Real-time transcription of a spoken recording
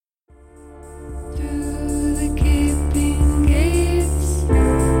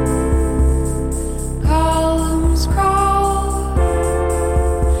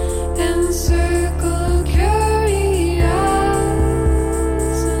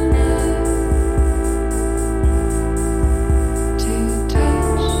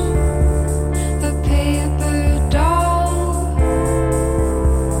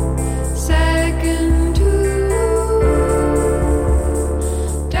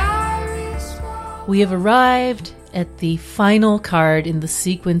We have arrived at the final card in the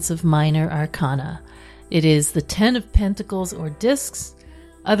sequence of minor arcana. It is the Ten of Pentacles or Discs,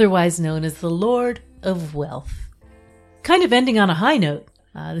 otherwise known as the Lord of Wealth. Kind of ending on a high note.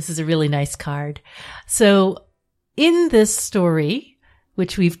 This is a really nice card. So in this story,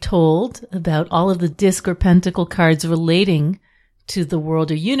 which we've told about all of the disc or pentacle cards relating to the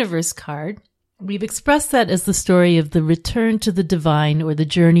world or universe card, we've expressed that as the story of the return to the divine or the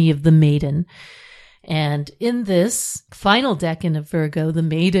journey of the maiden. And in this final decan of Virgo, the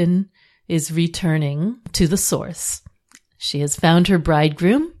maiden is returning to the source. She has found her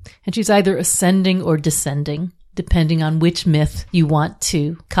bridegroom, and she's either ascending or descending, depending on which myth you want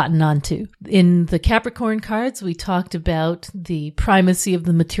to cotton on to. In the Capricorn cards, we talked about the primacy of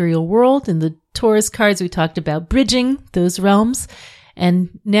the material world. In the Taurus cards, we talked about bridging those realms.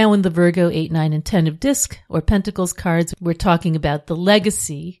 And now in the Virgo 8, 9, and 10 of disc or pentacles cards, we're talking about the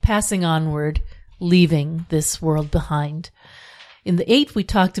legacy, passing onward, leaving this world behind. In the 8, we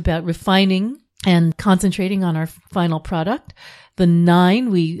talked about refining and concentrating on our final product. The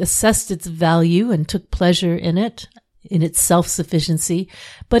 9, we assessed its value and took pleasure in it, in its self-sufficiency.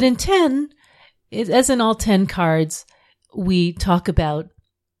 But in 10, as in all 10 cards, we talk about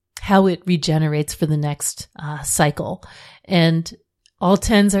how it regenerates for the next cycle. And all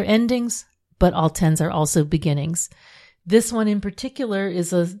 10s are endings, but all 10s are also beginnings. This one in particular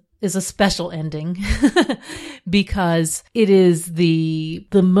is a special ending because it is the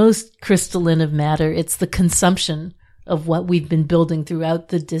most crystalline of matter. It's the consumption of what we've been building throughout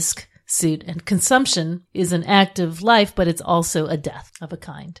the disc suit. And consumption is an act of life, but it's also a death of a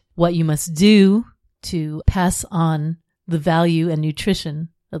kind. What you must do to pass on the value and nutrition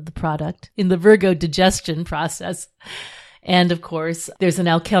of the product in the Virgo digestion process. And of course, there's an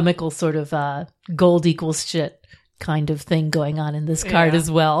alchemical sort of gold equals shit kind of thing going on in this card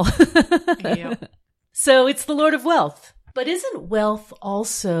as well. Yeah. So it's the Lord of Wealth. But isn't wealth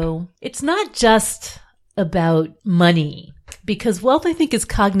also, it's not just about money, because wealth, I think, is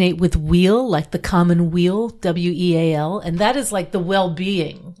cognate with weal, like the common weal, W-E-A-L, and that is like the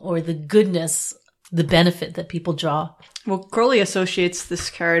well-being or the goodness, the benefit that people draw. Well, Crowley associates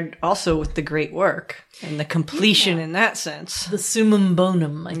this card also with the great work and the completion in that sense. The summum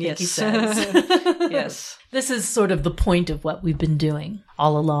bonum, I think he says. Yes. This is sort of the point of what we've been doing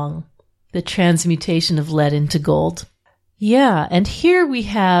all along. The transmutation of lead into gold. Yeah, and here we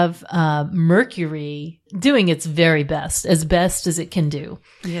have Mercury doing its very best as it can do.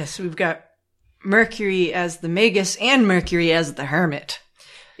 Yes, we've got Mercury as the Magus and Mercury as the Hermit.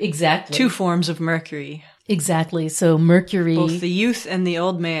 Exactly. 2 forms of Mercury. Exactly. So Mercury, both the youth and the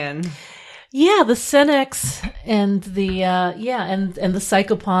old man. Yeah, the Senex and the and the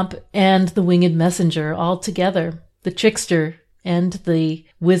Psychopomp and the Winged Messenger all together. The trickster and the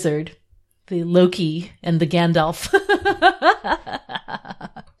wizard, the Loki and the Gandalf.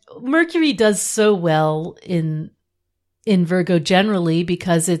 Mercury does so well in Virgo generally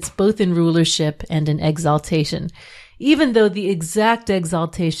because it's both in rulership and in exaltation. Even though the exact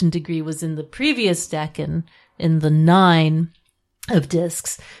exaltation degree was in the previous decan, in the 9 of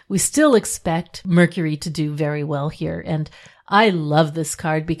discs, we still expect Mercury to do very well here. And I love this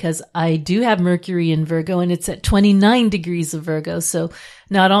card because I do have Mercury in Virgo and it's at 29 degrees of Virgo. So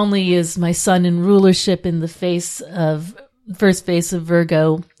not only is my sun in rulership in the first face of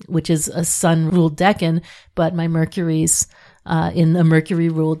Virgo, which is a sun-ruled decan, but my Mercury's in a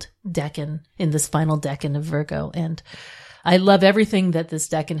Mercury-ruled decan in this final decan of Virgo. And I love everything that this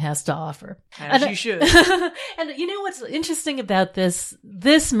decan has to offer. As you should. And you know what's interesting about this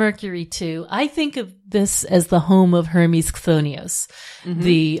Mercury too? I think of this as the home of Hermes Chthonios,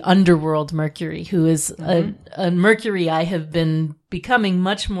 the underworld Mercury, who is a Mercury I have been becoming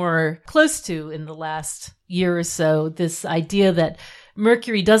much more close to in the last year or so. This idea that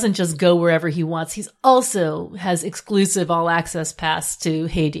Mercury doesn't just go wherever he wants. He's also has exclusive all access pass to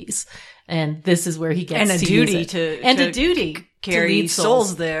Hades. And this is where he gets and a to duty use it. to a duty carry to lead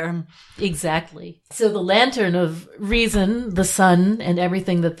souls there. Exactly. So the lantern of reason, the sun, and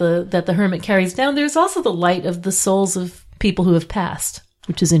everything that the hermit carries down, there's also the light of the souls of people who have passed,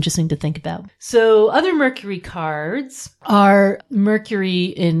 which is interesting to think about. So other Mercury cards are Mercury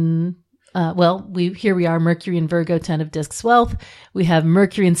in here we are, Mercury in Virgo, 10 of discs, wealth. We have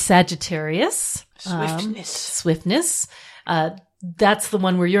Mercury in Sagittarius. Swiftness. That's the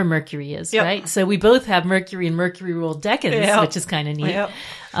one where your Mercury is, right? So we both have Mercury and Mercury ruled decans, which is kind of neat. Yep.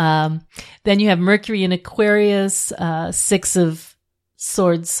 Then you have Mercury in Aquarius, 6 of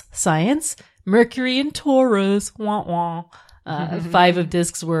Swords, science. Mercury in Taurus, 5 of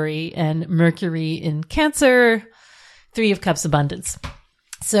discs, worry. And Mercury in Cancer, 3 of Cups, abundance.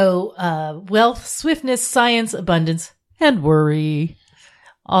 So, wealth, swiftness, science, abundance, and worry.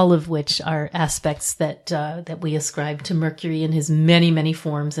 All of which are aspects that we ascribe to Mercury in his many, many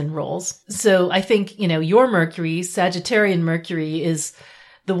forms and roles. So I think, your Mercury, Sagittarian Mercury, is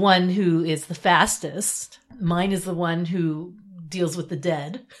the one who is the fastest. Mine is the one who deals with the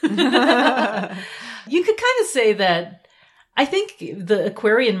dead. You could kind of say that I think the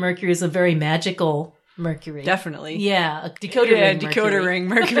Aquarian Mercury is a very magical Mercury. Definitely. Yeah, a decoder ring Mercury. Decoder ring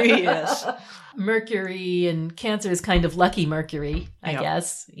Mercury, yes. Mercury and Cancer is kind of lucky Mercury, I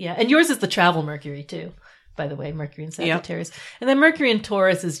guess. Yeah. And yours is the travel Mercury too, by the way, Mercury and Sagittarius. Yep. And then Mercury in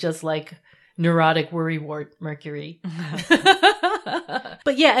Taurus is just like neurotic worrywart Mercury.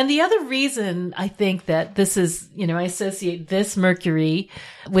 But yeah, and the other reason I think that this is, I associate this Mercury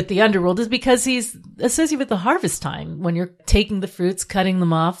with the underworld is because he's associated with the harvest time. When you're taking the fruits, cutting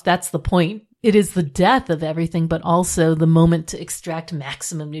them off, that's the point. It is the death of everything, but also the moment to extract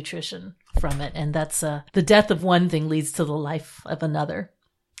maximum nutrition from it. And that's the death of one thing leads to the life of another.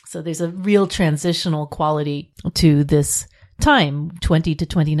 So there's a real transitional quality to this time, 20 to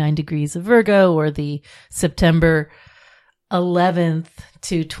 29 degrees of Virgo, or the September 11th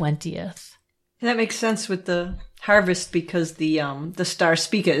to 20th. And that makes sense with the harvest because the star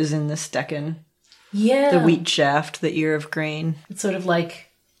Spica is in this decan. Yeah. The wheat shaft, the ear of grain. It's sort of like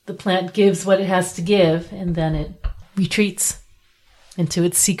the plant gives what it has to give, and then it retreats into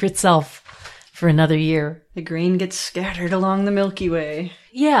its secret self for another year. The grain gets scattered along the Milky Way.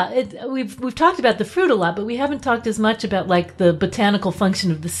 Yeah, we've talked about the fruit a lot, but we haven't talked as much about like the botanical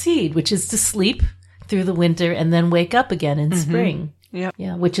function of the seed, which is to sleep through the winter and then wake up again in spring.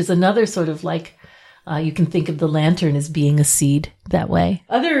 Yeah, which is another sort of like you can think of the lantern as being a seed that way.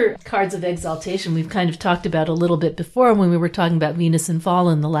 Other cards of exaltation we've kind of talked about a little bit before when we were talking about Venus and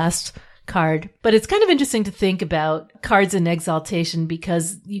Fallen, the last card. But it's kind of interesting to think about cards in exaltation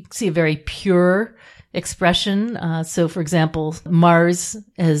because you see a very pure expression. So, for example, Mars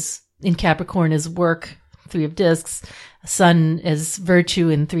as in Capricorn as work, 3 of discs, Sun as virtue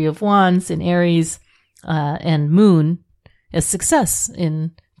in 3 of wands in Aries, and Moon as success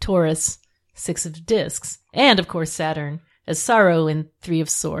in Taurus, 6 of discs, and of course Saturn as sorrow in 3 of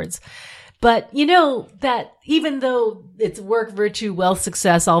swords. But that even though it's work, virtue, wealth,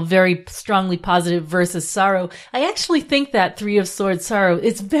 success, all very strongly positive versus sorrow, I actually think that 3 of swords sorrow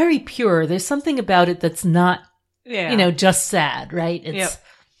is very pure. There's something about it that's not, just sad, right?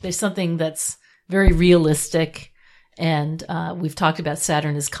 There's something that's very realistic. And we've talked about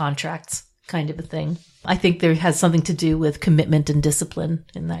Saturn as contracts kind of a thing. I think there has something to do with commitment and discipline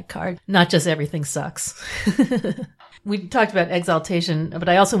in that card. Not just everything sucks. We talked about exaltation, but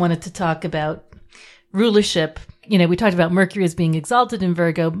I also wanted to talk about rulership. We talked about Mercury as being exalted in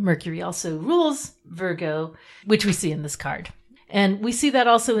Virgo. Mercury also rules Virgo, which we see in this card. And we see that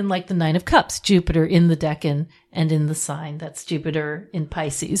also in like the 9 of Cups, Jupiter in the decan and in the sign. That's Jupiter in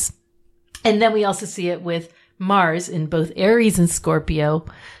Pisces. And then we also see it with Mars in both Aries and Scorpio,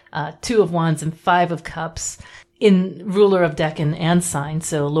 2 of Wands and 5 of Cups, in ruler of decan and sign,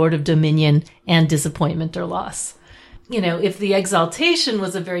 so Lord of Dominion and disappointment or loss. If the exaltation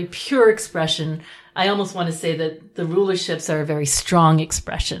was a very pure expression, I almost want to say that the rulerships are a very strong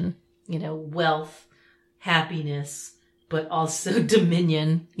expression. Wealth, happiness, but also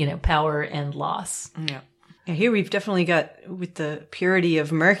dominion, power and loss. Yeah. Here we've definitely got, with the purity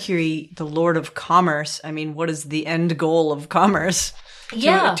of Mercury, the Lord of Commerce. I mean, what is the end goal of commerce?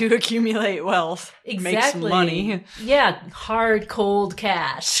 To accumulate wealth. Exactly. Make some money. Yeah. Hard, cold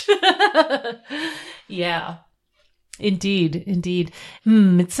cash. Yeah. Indeed.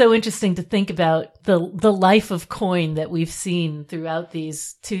 It's so interesting to think about the life of coin that we've seen throughout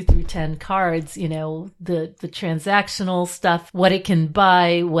these 2 through 10 cards, the transactional stuff, what it can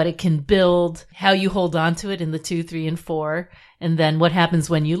buy, what it can build, how you hold on to it in the 2, 3, and 4. And then what happens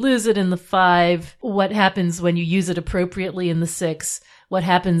when you lose it in the 5, what happens when you use it appropriately in the 6, what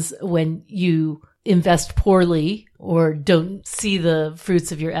happens when you invest poorly or don't see the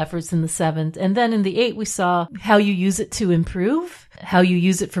fruits of your efforts in the 7th. And then in the 8, we saw how you use it to improve, how you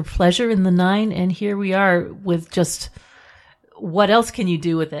use it for pleasure in the 9. And here we are with just what else can you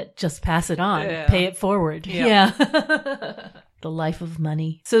do with it? Just pass it on, pay it forward. Yeah. The life of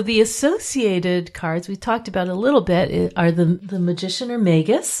money. So the associated cards we talked about a little bit are the Magician or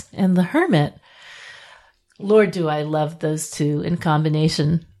Magus and the Hermit. Lord, do I love those two in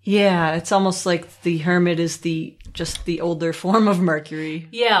combination. Yeah, it's almost like the Hermit is just the older form of Mercury.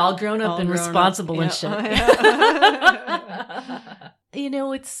 Yeah, all grown up and responsible and shit.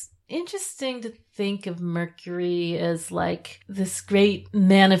 It's interesting to think of Mercury as like this great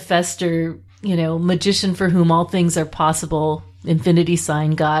manifester, magician for whom all things are possible, infinity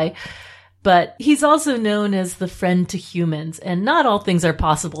sign guy. But he's also known as the friend to humans, and not all things are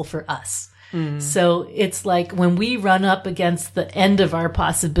possible for us. So it's like when we run up against the end of our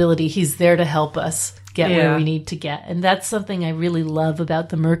possibility, he's there to help us get where we need to get. And that's something I really love about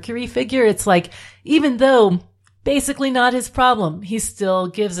the Mercury figure. It's like, even though basically not his problem, he still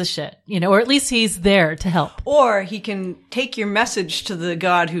gives a shit, or at least he's there to help. Or he can take your message to the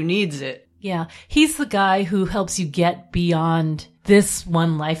god who needs it. Yeah. He's the guy who helps you get beyond this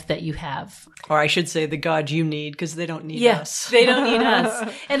one life that you have. Or I should say the god you need, because they don't need us. They don't need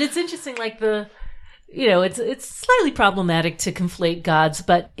us. And it's interesting, like it's slightly problematic to conflate gods,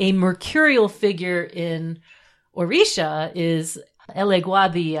 but a mercurial figure in Orisha is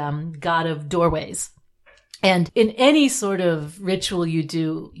Elegua, the god of doorways. And in any sort of ritual you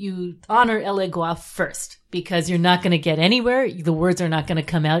do, you honor Elegua first, because you're not going to get anywhere. The words are not going to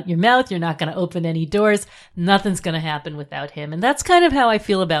come out your mouth. You're not going to open any doors. Nothing's going to happen without him. And that's kind of how I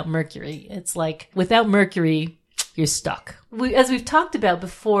feel about Mercury. It's like, without Mercury, you're stuck. As we've talked about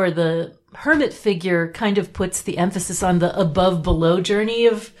before, the hermit figure kind of puts the emphasis on the above-below journey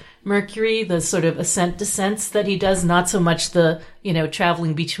of Mercury, the sort of ascent-descents that he does, not so much the,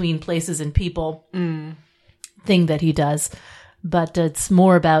 traveling between places and people thing that he does. But it's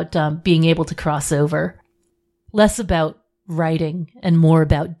more about being able to cross over. Less about writing and more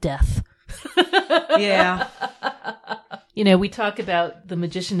about death. Yeah. We talk about the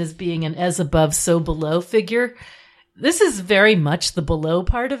magician as being an as above, so below figure. This is very much the below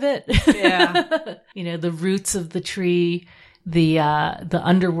part of it. Yeah. The roots of the tree, the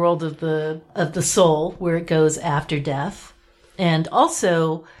underworld of the soul, where it goes after death, and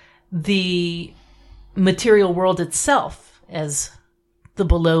also the material world itself as the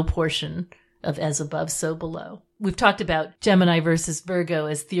below portion of as above, so below. We've talked about Gemini versus Virgo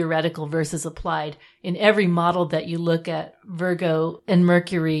as theoretical versus applied. In every model that you look at, Virgo and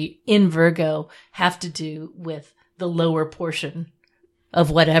Mercury in Virgo have to do with the lower portion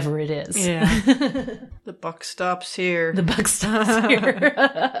of whatever it is. Yeah. The buck stops here. The buck stops here.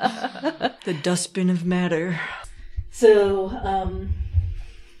 The dustbin of matter. So,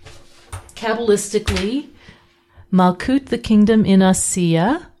 Kabbalistically, Malkut, the kingdom in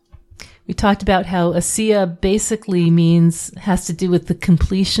Asiya. We talked about how Asiya basically has to do with the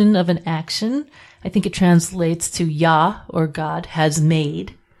completion of an action. I think it translates to Yah, or God, has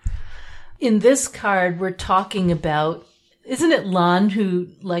made. In this card, we're talking about, isn't it Lan who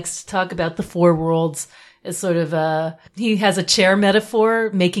likes to talk about the four worlds as sort of he has a chair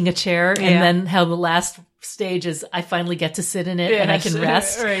metaphor, making a chair, and then how the last stage is, I finally get to sit in it and I can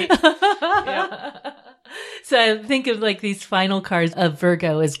rest. Right. Yeah. So I think of like these final cards of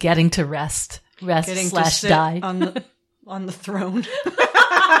Virgo as getting to rest / die on the throne.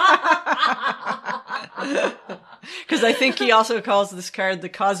 Because I think he also calls this card the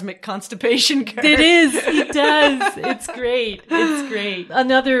cosmic constipation card. It is. He does. It's great. It's great.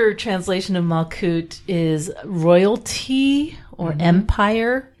 Another translation of Malkut is royalty or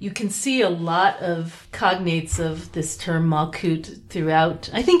empire. You can see a lot of cognates of this term Malkut throughout,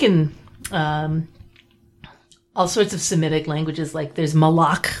 I think in all sorts of Semitic languages. Like there's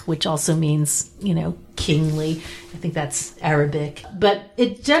Malak, which also means, kingly. I think that's Arabic. But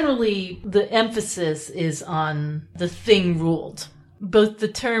it generally, the emphasis is on the thing ruled. Both the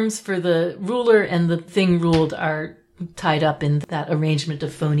terms for the ruler and the thing ruled are tied up in that arrangement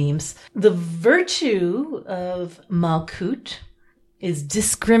of phonemes. The virtue of Malkut is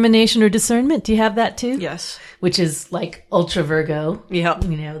discrimination or discernment. Do you have that too? Yes. Which is like ultra Virgo. Yeah.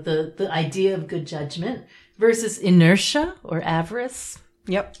 The idea of good judgment versus inertia or avarice.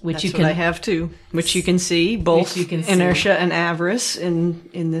 Yep. That's what I have too. Which you can see, both inertia and avarice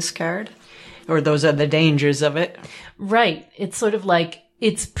in this card. Or those are the dangers of it. Right. It's sort of like,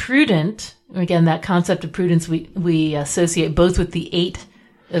 it's prudent. Again, that concept of prudence we associate both with the 8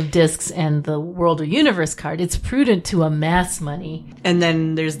 of discs and the world or universe card. It's prudent to amass money. And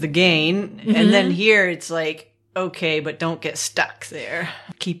then there's the gain. Mm-hmm. And then here it's like, okay, but don't get stuck there.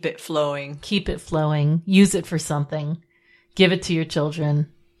 Keep it flowing. Keep it flowing. Use it for something. Give it to your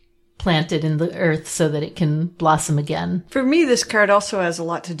children. Plant it in the earth so that it can blossom again. For me, this card also has a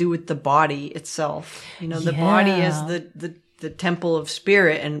lot to do with the body itself. The body is the temple of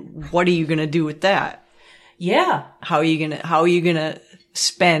spirit, and what are you going to do with that? Yeah. How are you going to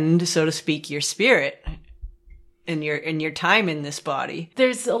spend, so to speak, your spirit and your time in this body?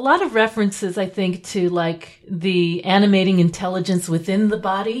 There's a lot of references, I think, to like the animating intelligence within the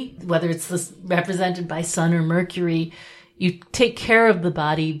body, whether it's represented by Sun or Mercury. You take care of the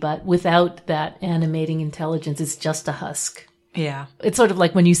body, but without that animating intelligence, it's just a husk. Yeah. It's sort of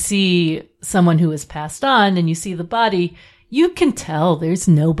like when you see someone who has passed on and you see the body, you can tell there's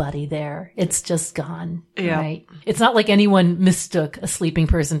nobody there. It's just gone. Yeah. Right? It's not like anyone mistook a sleeping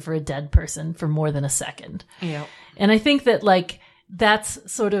person for a dead person for more than a second. Yeah. And I think that like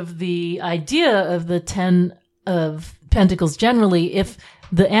that's sort of the idea of the 10 of Pentacles generally. If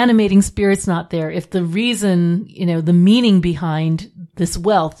the animating spirit's not there, if the reason, the meaning behind this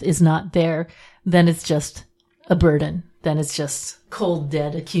wealth is not there, then it's just a burden. Then it's just cold,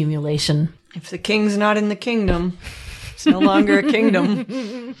 dead accumulation. If the king's not in the kingdom, it's no longer a kingdom.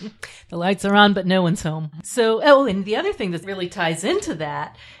 The lights are on, but no one's home. So, and the other thing that really ties into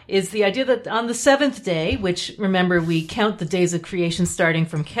that is the idea that on the 7th day, which remember we count the days of creation starting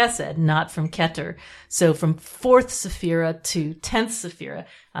from Kesed, not from Keter. So from 4th Sephira to 10th Sephira,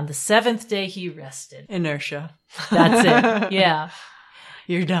 on the 7th day he rested. Inertia. That's it. Yeah.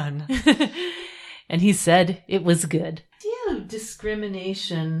 You're done. And he said it was good.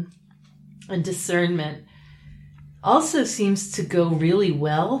 Discrimination and discernment also seems to go really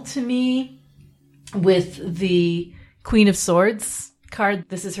well to me with the Queen of Swords card.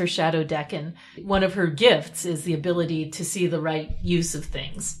 This is her shadow decan. One of her gifts is the ability to see the right use of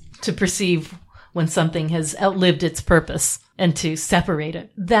things, to perceive when something has outlived its purpose and to separate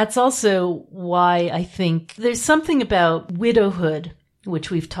it. That's also why I think there's something about widowhood,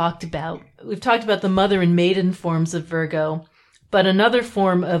 which we've talked about. We've talked about the mother and maiden forms of Virgo, but another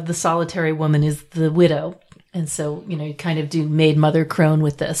form of the solitary woman is the widow. And so, you kind of do maid, mother, crone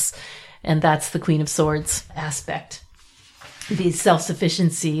with this. And that's the Queen of Swords aspect. The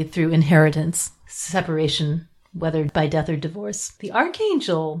self-sufficiency through inheritance, separation, whether by death or divorce. The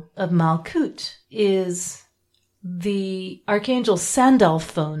Archangel of Malkut is the Archangel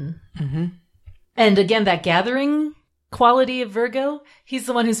Sandalphon. Mm-hmm. And again, that gathering quality of Virgo, he's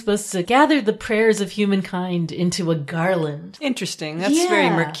the one who's supposed to gather the prayers of humankind into a garland. Interesting. That's very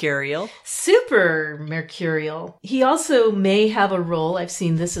mercurial. Super mercurial. He also may have a role, I've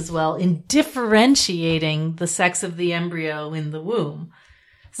seen this as well, in differentiating the sex of the embryo in the womb.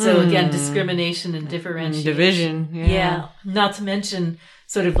 So again, discrimination and differentiation. Division. Yeah. Not to mention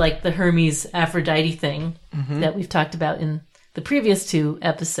sort of like the Hermes Aphrodite thing that we've talked about in the previous 2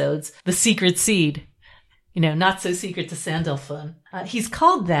 episodes. The secret seed. Not so secret to Sandalphon. He's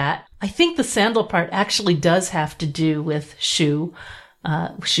called that. I think the sandal part actually does have to do with shoes.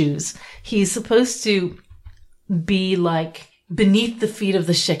 He's supposed to be like beneath the feet of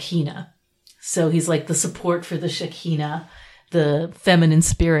the Shekinah. So he's like the support for the Shekinah, the feminine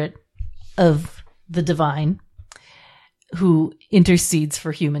spirit of the divine who intercedes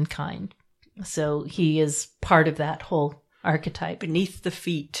for humankind. So he is part of that whole archetype. Beneath the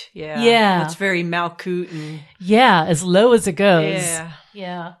feet. Yeah. Yeah. That's very Malkut. And yeah, as low as it goes. Yeah.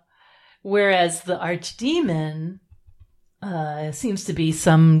 Yeah. Whereas the archdemon seems to be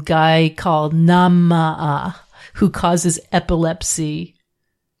some guy called Nama'a who causes epilepsy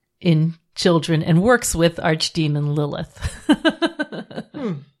in children and works with archdemon Lilith.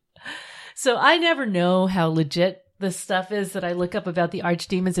 So I never know how legit this stuff is that I look up about the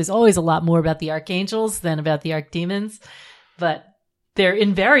archdemons. There's always a lot more about the archangels than about the archdemons, but they're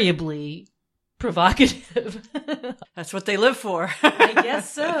invariably provocative. That's what they live for. I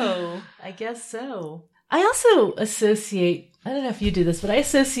guess so. I also associate, I don't know if you do this, but I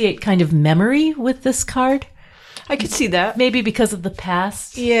associate kind of memory with this card. I could see that. Maybe because of the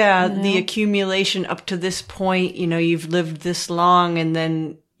past. Yeah, the accumulation up to this point, you've lived this long and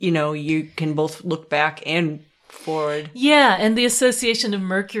then, you can both look back and forward. Yeah, and the association of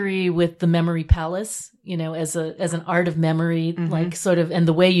Mercury with the memory palace, as an art of memory, like sort of, and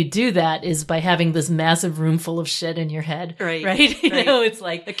the way you do that is by having this massive room full of shit in your head. Right. It's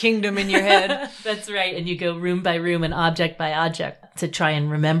like a kingdom in your head. That's right. And you go room by room and object by object to try and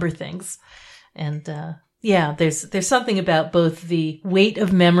remember things. And, there's something about both the weight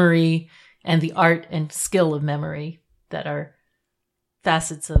of memory and the art and skill of memory that are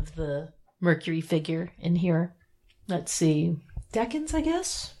facets of the Mercury figure in here. Let's see. Decans, I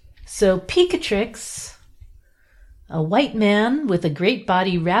guess? So Picatrix, a white man with a great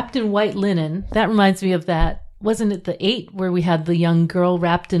body wrapped in white linen. That reminds me of that. Wasn't it the 8 where we had the young girl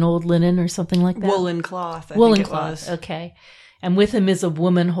wrapped in old linen or something like that? Woolen cloth, I think it was. Okay. And with him is a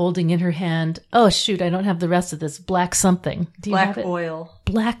woman holding in her hand, oh shoot, I don't have the rest of this, black something. Do you have it? Oil.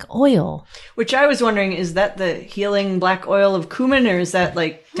 Black oil. Which I was wondering, is that the healing black oil of cumin or is that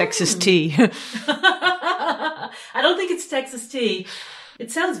like Texas tea? I don't think it's Texas tea.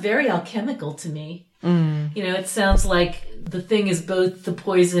 It sounds very alchemical to me. It sounds like the thing is both the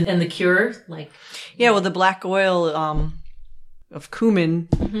poison and the cure. Well, the black oil of cumin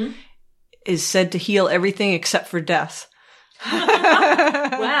is said to heal everything except for death.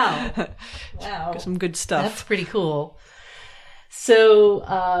 Wow. Some good stuff. That's pretty cool. So,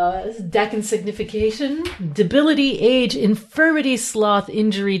 deck and signification, debility, age, infirmity, sloth,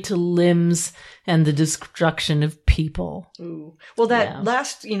 injury to limbs, and the destruction of people. Ooh. Well, that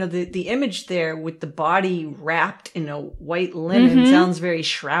last, the image there with the body wrapped in a white linen sounds very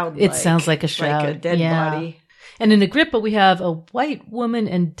shroud-like. It sounds like a shroud. Like a dead body. And in Agrippa, we have a white woman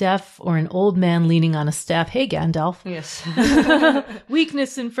and deaf or an old man leaning on a staff. Hey, Gandalf. Yes.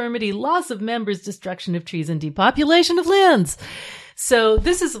 Weakness, infirmity, loss of members, destruction of trees, and depopulation of lands. So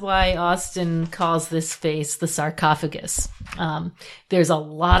this is why Austen calls this face the sarcophagus. There's a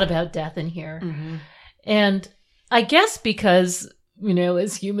lot about death in here. Mm-hmm. And I guess because,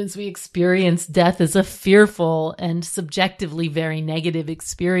 as humans, we experience death as a fearful and subjectively very negative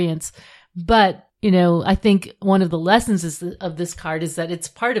experience. But I think one of the lessons of this card is that it's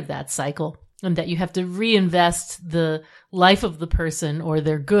part of that cycle and that you have to reinvest the life of the person or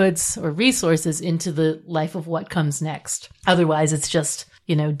their goods or resources into the life of what comes next. Otherwise, it's just,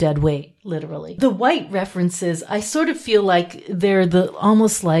 dead weight, literally. The white references, I sort of feel like they're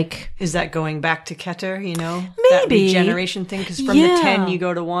almost like... Is that going back to Keter, Maybe. That regeneration thing? Because from the 10, you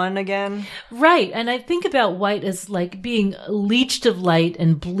go to 1 again? Right. And I think about white as like being leached of light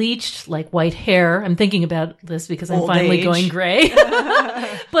and bleached like white hair. I'm thinking about this because I'm finally going gray.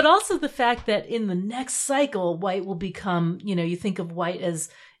 But also the fact that in the next cycle, white will become, you think of white as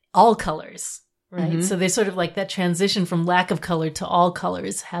all colors. Right. Mm-hmm. So there's sort of like that transition from lack of color to all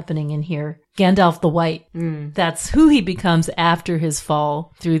colors happening in here. Gandalf the White. That's who he becomes after his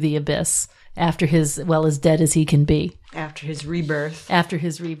fall through the abyss, after as dead as he can be. After his rebirth.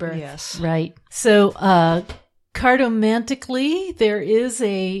 Yes. Right. So, cartomantically, there is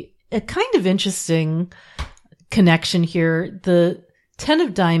a kind of interesting connection here. The 10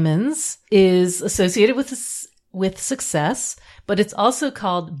 of Diamonds is associated with success, but it's also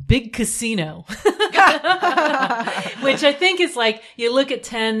called Big Casino, which I think is like, you look at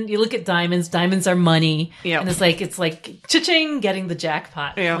 10, you look at diamonds are money. Yep. And it's like cha-ching, getting the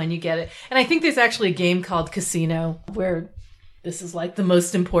jackpot when you get it. And I think there's actually a game called Casino where this is like the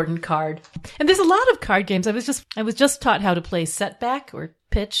most important card. And there's a lot of card games. I was just taught how to play Setback or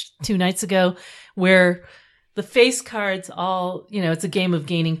Pitch 2 nights ago, where the face cards all, it's a game of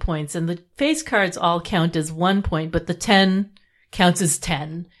gaining points, and the face cards all count as 1 point, but the 10 counts as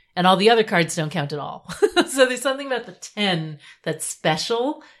 10, and all the other cards don't count at all. So there's something about the 10 that's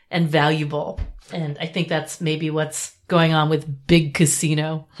special and valuable. And I think that's maybe what's going on with Big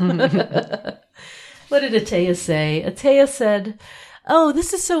Casino. What did Atea say? Atea said, oh,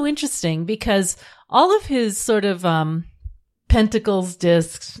 this is so interesting because all of his sort of, pentacles,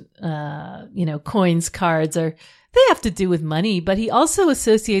 discs, coins, cards they have to do with money, but he also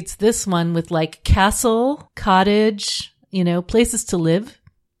associates this one with like castle, cottage, places to live.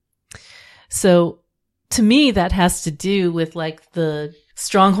 So to me, that has to do with like the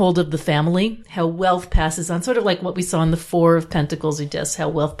stronghold of the family, how wealth passes on, sort of like what we saw in the 4 of Pentacles or discs, how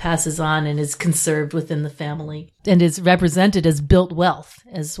wealth passes on and is conserved within the family and is represented as built wealth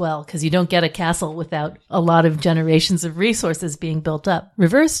as well, because you don't get a castle without a lot of generations of resources being built up.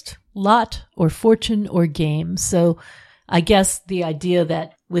 Reversed, lot or fortune or game. So I guess the idea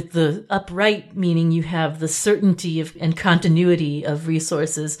that with the upright, meaning you have the certainty of and continuity of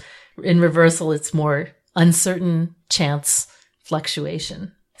resources, in reversal, it's more uncertain chance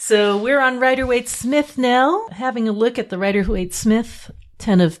fluctuation. So we're on Rider-Waite-Smith now, having a look at the Rider-Waite-Smith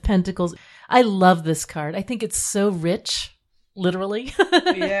 10 of Pentacles. I love this card. I think it's so rich, literally.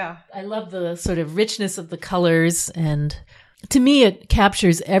 Yeah. I love the sort of richness of the colors, and to me it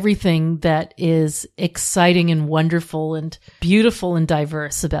captures everything that is exciting and wonderful and beautiful and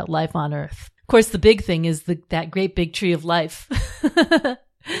diverse about life on Earth. Of course, the big thing is that great big tree of life.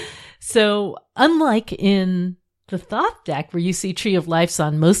 So unlike in the Thoth deck, where you see Tree of Life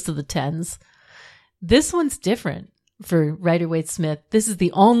on most of the 10s, this one's different for Rider-Waite-Smith. This is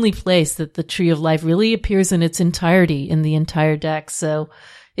the only place that the Tree of Life really appears in its entirety in the entire deck. So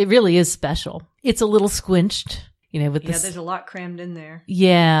it really is special. It's a little squinched, with this. Yeah, there's a lot crammed in there.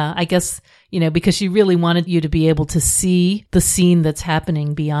 Yeah, I guess, because she really wanted you to be able to see the scene that's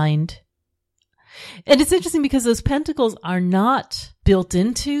happening behind. And it's interesting because those pentacles are not built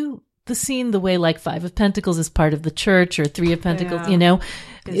into the scene the way like 5 of Pentacles is part of the church, or 3 of Pentacles,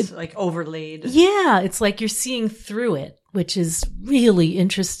 It's like overlaid. Yeah, it's like you're seeing through it, which is really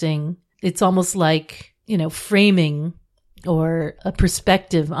interesting. It's almost like, framing or a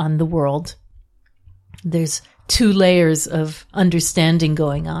perspective on the world. There's 2 layers of understanding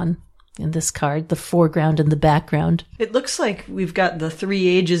going on in this card, the foreground and the background. It looks like we've got the 3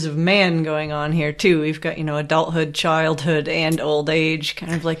 ages of man going on here, too. We've got, adulthood, childhood, and old age,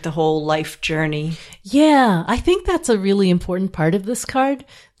 kind of like the whole life journey. Yeah, I think that's a really important part of this card.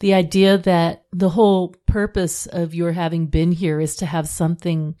 The idea that the whole purpose of your having been here is to have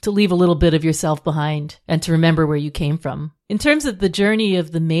something, to leave a little bit of yourself behind and to remember where you came from. In terms of the journey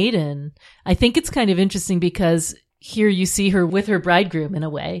of the maiden, I think it's kind of interesting because here you see her with her bridegroom in a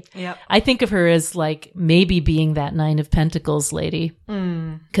way. Yep. I think of her as like maybe being that 9 of Pentacles lady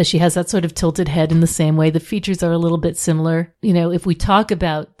because she has that sort of tilted head in the same way. The features are a little bit similar. If we talk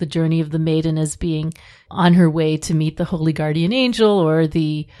about the journey of the maiden as being on her way to meet the holy guardian angel or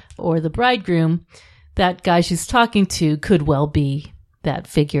the bridegroom, that guy she's talking to could well be that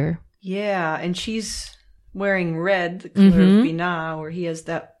figure. Yeah, and she's wearing red, the color of Binah, where he has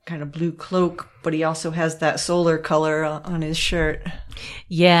that kind of blue cloak, but he also has that solar color on his shirt.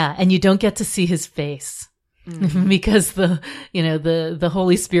 Yeah, and you don't get to see his face because the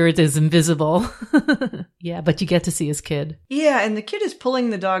Holy Spirit is invisible. Yeah, but you get to see his kid. Yeah, and the kid is pulling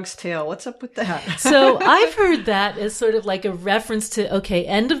the dog's tail. What's up with that? So I've heard that as sort of like a reference to, okay,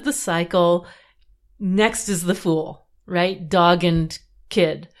 end of the cycle, next is the fool, right? Dog and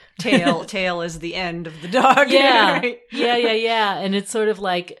kid. Tail is the end of the dog. Yeah. Right? Yeah. And it's sort of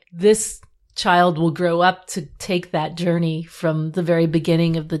like this child will grow up to take that journey from the very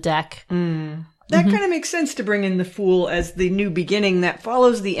beginning of the deck. That kind of makes sense to bring in the Fool as the new beginning that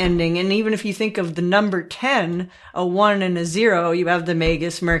follows the ending. And even if you think of the number 10, a 1 and a 0, you have the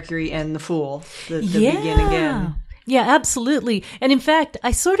Magus, Mercury, and the Fool. The begin again. Yeah, absolutely. And in fact,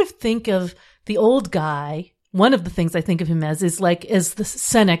 I sort of think of the old guy. One of the things I think of him as is like as the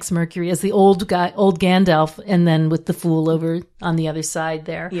Senex Mercury, as the old guy, old Gandalf, and then with the Fool over on the other side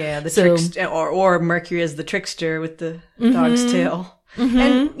there. Yeah, the trickster, or Mercury as the trickster with the dog's tail.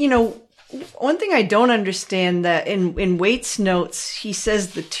 And, one thing I don't understand that in Waite's notes, he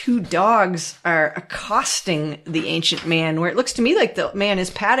says the 2 dogs are accosting the ancient man, where it looks to me like the man is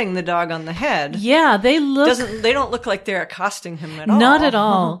patting the dog on the head. Yeah, they don't look like they're accosting him at all. Not at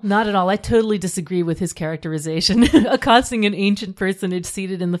all. Not at all. I totally disagree with his characterization. Accosting an ancient personage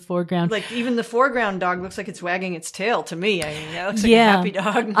seated in the foreground. Like even the foreground dog looks like it's wagging its tail to me. I mean, that looks like a happy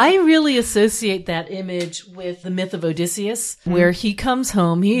dog. I really associate that image with the myth of Odysseus, where he comes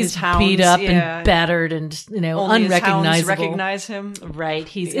home, he's beat up and battered and only unrecognizable. His hounds recognize him, right?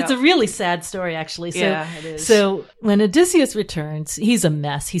 It's a really sad story, actually. So, it is. So when Odysseus returns, he's a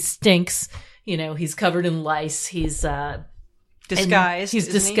mess. He stinks. He's covered in lice. He's disguised. He's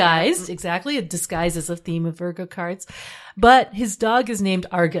disguised. Exactly. A disguise is a theme of Virgo cards. But his dog is named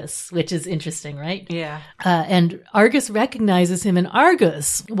Argus, which is interesting, right? Yeah. And Argus recognizes him, and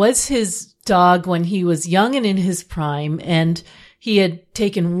Argus was his dog when he was young and in his prime, and he had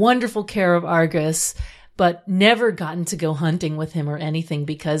taken wonderful care of Argus, but never gotten to go hunting with him or anything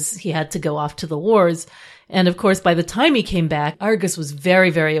because he had to go off to the wars. And of course, by the time he came back, Argus was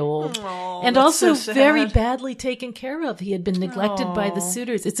very, very old and also so very badly taken care of. He had been neglected by the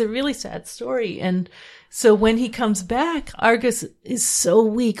suitors. It's a really sad story. And so when he comes back, Argus is so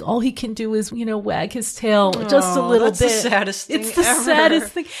weak. All he can do is, wag his tail just a little bit. That's the saddest thing It's the ever.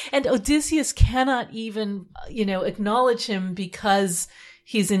 saddest thing. And Odysseus cannot even, acknowledge him because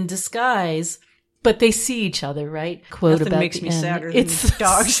he's in disguise. But they see each other, right? Quote Nothing about makes the me end. sadder than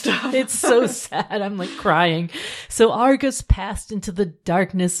dog stuff. It's so sad. I'm like crying. So Argus passed into the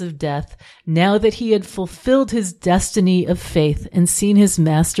darkness of death now that he had fulfilled his destiny of faith and seen his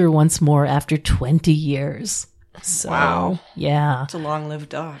master once more after 20 years. So, wow. Yeah. It's a long-lived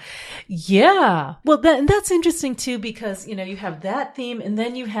dog. Yeah. Well, that's interesting too because, you have that theme and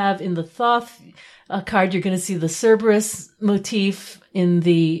then you have in the Thoth card, you're going to see the Cerberus motif in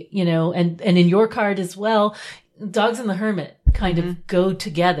the, and in your card as well. Dogs and the Hermit kind of go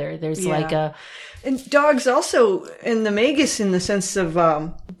together. There's like a... And dogs also in the Magus in the sense of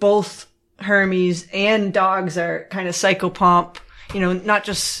both Hermes and dogs are kind of psychopomp. Not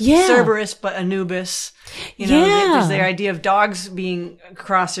just Cerberus, but Anubis. There's the idea of dogs being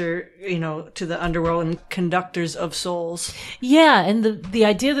crosser, to the underworld and conductors of souls. Yeah, and the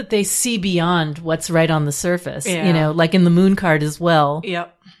idea that they see beyond what's right on the surface, like in the Moon card as well.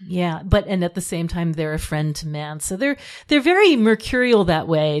 Yep. Yeah, and at the same time, they're a friend to man. So they're very mercurial that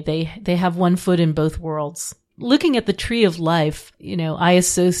way. They have one foot in both worlds. Looking at the Tree of Life, I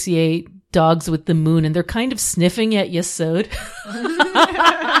associate dogs with the moon, and they're kind of sniffing at Yesod.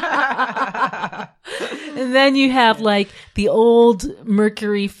 And then you have like the old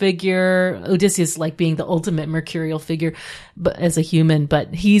Mercury figure, Odysseus like being the ultimate mercurial figure, but as a human,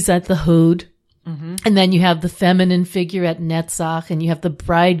 but he's at the Hode. Mm-hmm. And then you have the feminine figure at Netzach, and you have the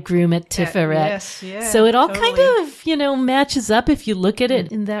bridegroom at Tiferet. Yes, yeah. So it all kind of, matches up if you look at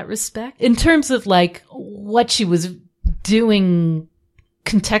it in that respect. In terms of like what she was doing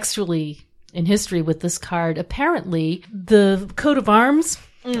contextually in history with this card, apparently the coat of arms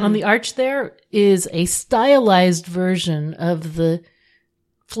on the arch there is a stylized version of the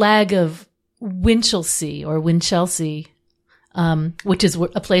flag of Winchelsea or Winchelsea, which is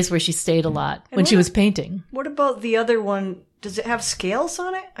a place where she stayed a lot when she was painting. What about the other one? Does it have scales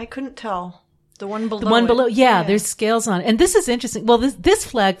on it? I couldn't tell. The one below. The one below, yeah, there's scales on it. And this is interesting. Well, this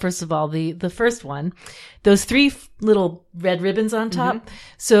flag, first of all, the first one, those 3 little red ribbons on top. Mm-hmm.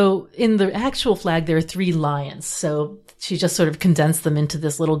 So in the actual flag, there are 3 lions. So she just sort of condensed them into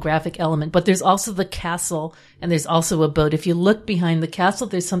this little graphic element. But there's also the castle, and there's also a boat. If you look behind the castle,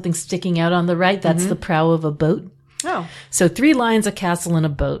 there's something sticking out on the right. That's the prow of a boat. Oh. So 3 lions, a castle, and a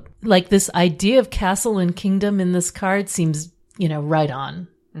boat. Like this idea of castle and kingdom in this card seems, right on.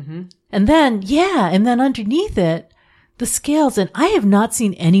 Mm-hmm. And then underneath it, the scales. And I have not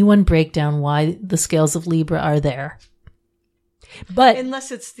seen anyone break down why the scales of Libra are there. But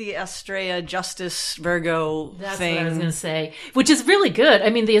unless it's the Estrella Justice Virgo that's thing. What I was going to say, which is really good. I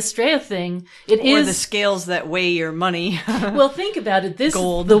mean, the Estrella thing, or the scales that weigh your money. Well, think about it. This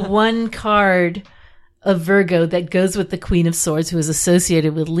Gold. is the one card of Virgo that goes with the Queen of Swords, who is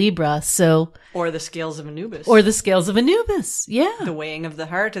associated with Libra. So, or the scales of Anubis. Or the scales of Anubis. Yeah. The weighing of the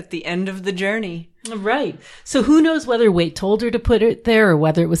heart at the end of the journey. Right. So who knows whether Waite told her to put it there or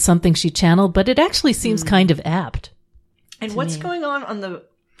whether it was something she channeled, but it actually seems kind of apt. And what's going on the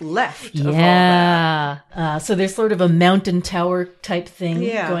left of all that? So there's sort of a mountain tower type thing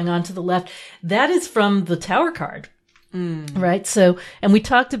going on to the left. That is from the tower card. Right. So, and we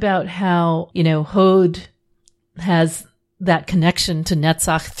talked about how, Hod has that connection to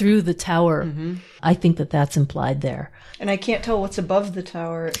Netzach through the tower. Mm-hmm. I think that that's implied there. And I can't tell what's above the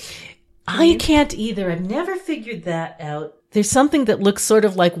tower. I can't either. I've never figured that out. There's something that looks sort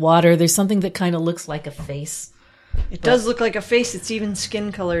of like water. There's something that kind of looks like a face. It does look like a face. It's even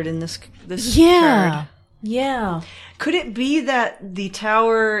skin colored in this card. Yeah. Could it be that the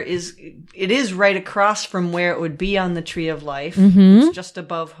tower is right across from where it would be on the Tree of Life? Mm-hmm. It's just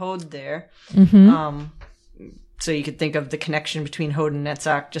above Hod there. Mm-hmm. So you could think of the connection between Hod and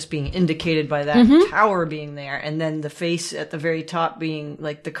Netzach just being indicated by that tower being there, and then the face at the very top being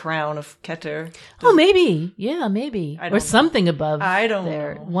like the crown of Keter. Maybe. Yeah, maybe. Or something above I don't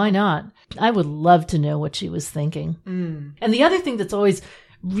there. know. Why not? I would love to know what she was thinking. And the other thing that's always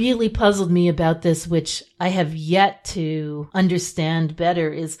really puzzled me about this, which I have yet to understand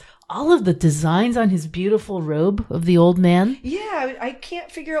better, is all of the designs on his beautiful robe of the old man. Yeah, I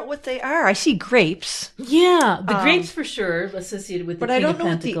can't figure out what they are. I see grapes. Yeah, the grapes for sure associated with the King of Pentacles. But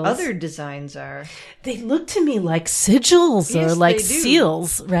I don't know what the other designs are. They look to me like sigils or like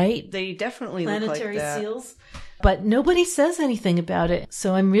seals, right? They definitely look like that. Planetary seals. But nobody says anything about it.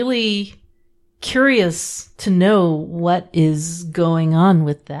 So I'm really curious to know what is going on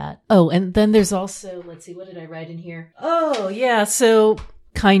with that. Oh, and then there's also, let's see, what did I write in here? Oh, yeah. So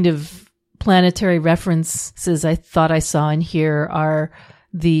kind of planetary references I thought I saw in here are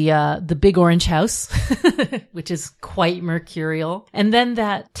the big orange house, which is quite mercurial. And then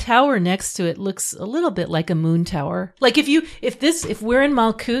that tower next to it looks a little bit like a moon tower. Like if we're in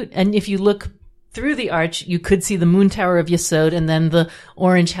Malkut and if you look through the arch, you could see the moon tower of Yesod and then the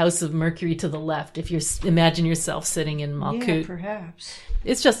orange house of Mercury to the left. If you imagine yourself sitting in Malkut. Yeah, perhaps.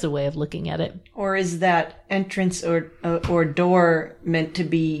 It's just a way of looking at it. Or is that entrance or door meant to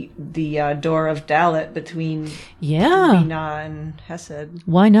be the door of Dalet between Binah and Hesed?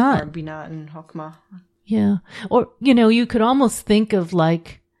 Why not? Or Binah and Hokmah. Yeah. Or, you could almost think of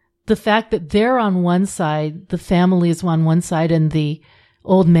like the fact that they're on one side, the family is on one side, and the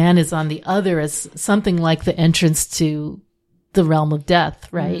old man is on the other as something like the entrance to the realm of death,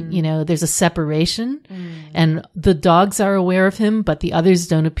 right? There's a separation and the dogs are aware of him, but the others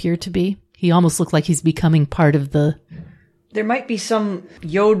don't appear to be. He almost looks like he's becoming part of the... There might be some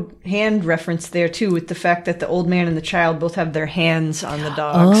Yod hand reference there too, with the fact that the old man and the child both have their hands on the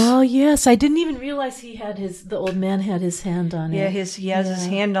dogs. Oh, yes. I didn't even realize the old man had his hand on it. Yeah, he has his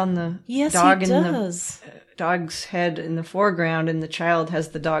hand on the dog and the dog's head in the foreground, and the child has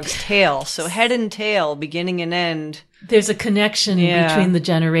the dog's tail. So head and tail, beginning and end. There's a connection between the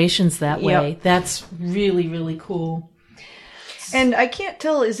generations that way. That's really, really cool. And I can't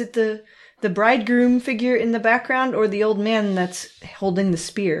tell, is it the bridegroom figure in the background or the old man that's holding the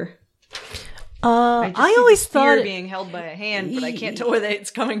spear? I always thought it being held by a hand, but I can't tell where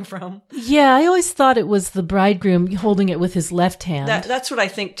it's coming from. Yeah, I always thought it was the bridegroom holding it with his left hand. That's what I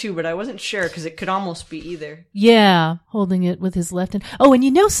think too, but I wasn't sure because it could almost be either. Yeah, holding it with his left hand. Oh, and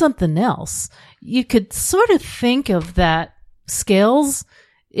you know something else? You could sort of think of that scales.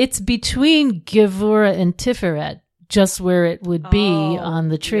 It's between Gevurah and Tiferet, just where it would be on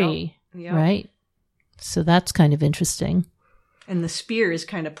the tree, yep. Right? So that's kind of interesting. And the spear is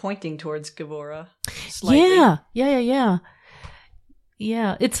kind of pointing towards Gevurah. Slightly. Yeah.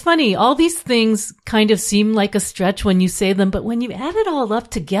 Yeah, it's funny. All these things kind of seem like a stretch when you say them, but when you add it all up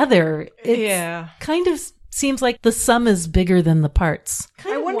together, it kind of seems like the sum is bigger than the parts.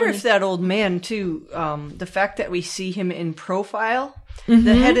 I wonder if that old man, too, the fact that we see him in profile,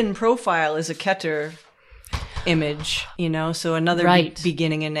 the head in profile is a Keter image, so another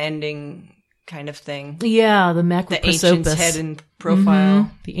beginning and ending kind of thing. Yeah, the Macroprosopis. The ancient's head in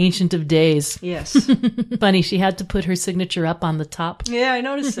profile. The Ancient of Days. Yes. Funny, she had to put her signature up on the top. Yeah, I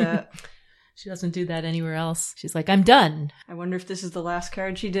noticed that. She doesn't do that anywhere else. She's like, I'm done. I wonder if this is the last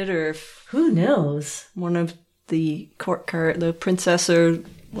card she did, or if... Who knows? One of the court card, the princess, or,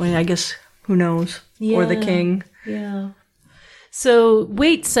 well, I guess, who knows? Yeah. Or the king. Yeah. So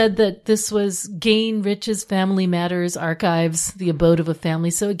Waite said that this was Gain, Riches, Family Matters, Archives, the abode of a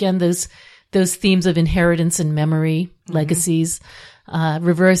family. So again, those themes of inheritance and memory, legacies,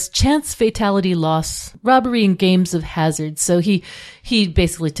 reverse, chance, fatality, loss, robbery, and games of hazard. So he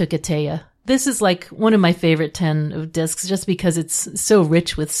basically took Ateya. This is like one of my favorite 10 of discs just because it's so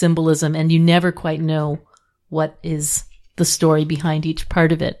rich with symbolism and you never quite know what is the story behind each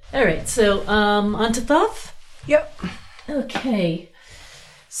part of it. All right, so on to Thoth? Yep. Okay.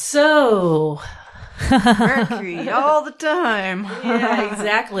 So... Mercury all the time. Yeah,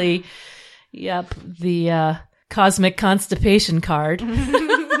 exactly. Yep, the cosmic constipation card.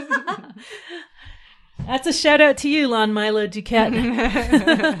 That's a shout out to you, Lon Milo Duquette.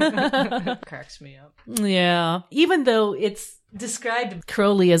 Cracks me up. Yeah, even though it's described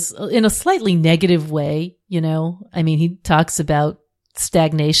Crowley as in a slightly negative way, I mean, he talks about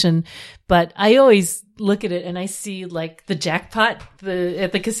stagnation, but I always look at it and I see like the jackpot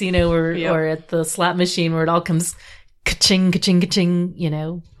at the casino or at the slot machine where it all comes ka-ching, ka-ching,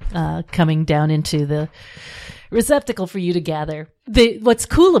 ka-ching, coming down into the receptacle for you to gather. What's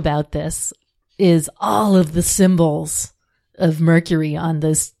cool about this is all of the symbols of Mercury on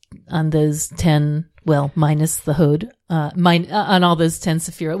those 10, well, minus the Hod, on all those 10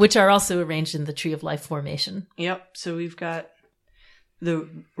 Sephirah, which are also arranged in the Tree of Life formation. Yep. So we've got the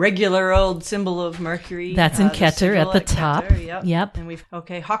regular old symbol of Mercury. That's in Keter at the top. Keter, yep. And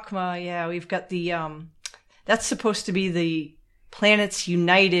Hakma, yeah, we've got the, that's supposed to be the planets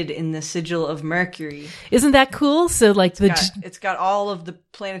united in the sigil of Mercury. Isn't that cool? So like it's got all of the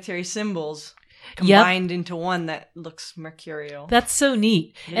planetary symbols combined into one that looks mercurial. That's so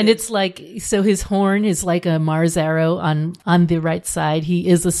neat. It's like, so his horn is like a Mars arrow on the right side. He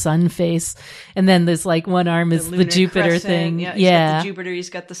is a sun face. And then there's like one arm is the Jupiter crescent. thing. Yeah. He's got the Jupiter, he's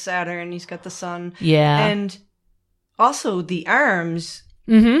got the Saturn, he's got the sun. Yeah. And also the arms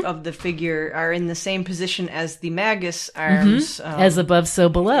of the figure are in the same position as the Magus arms. As above, so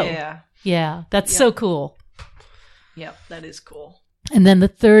below. Yeah. Yeah. That's so cool. Yep, that is cool. And then the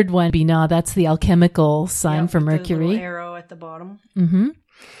third one, Binah, that's the alchemical sign for Mercury. The little arrow at the bottom. Mm-hmm.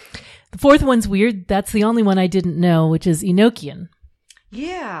 The fourth one's weird. That's the only one I didn't know, which is Enochian.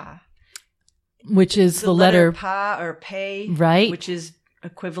 Yeah. Which is the letter Pa or Pe. Right. Which is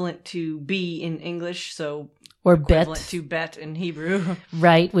equivalent to B in English, so or equivalent Bet. to Bet in Hebrew.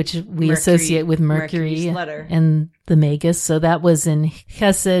 Right, which we associate with Mercury letter. And the Magus. So that was in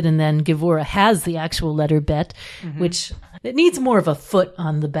Chesed, and then Gevurah has the actual letter Bet, which it needs more of a foot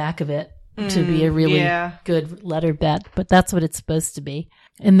on the back of it to be a really good letter Bet, but that's what it's supposed to be.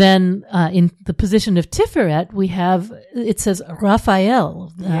 And then in the position of Tiferet, we have, it says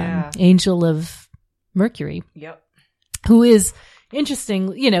Raphael, angel of Mercury. Yep. Who is interesting,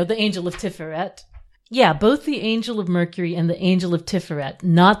 the angel of Tiferet. Yeah, both the angel of Mercury and the angel of Tiferet,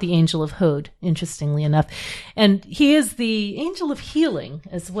 not the angel of Hod, interestingly enough. And he is the angel of healing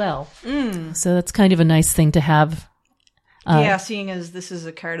as well. So that's kind of a nice thing to have. Seeing as this is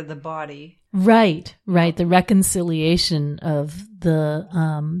a card of the body. Right. The reconciliation of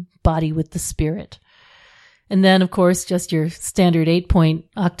the body with the spirit. And then, of course, just your standard 8-point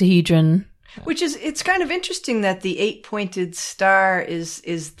octahedron. Which is, it's kind of interesting that the 8-pointed star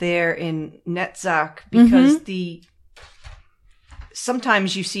is there in Netzach because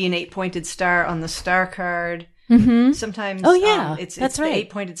sometimes you see an 8-pointed star on the star card Mm-hmm. Sometimes, that's right. The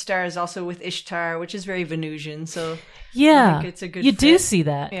 8-pointed star is also with Ishtar, which is very Venusian. So yeah, I think it's a good you fit. do see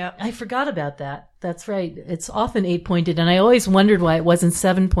that. Yeah. I forgot about that. That's right. It's often 8-pointed, and I always wondered why it wasn't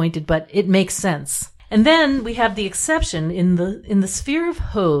 7-pointed, but it makes sense. And then we have the exception in the sphere of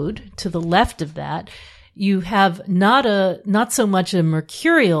Hod. To the left of that, you have not so much a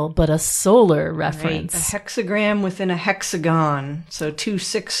mercurial, but a solar reference. Right. A hexagram within a hexagon. So a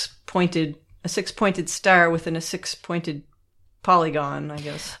 6-pointed star within a 6-pointed polygon, I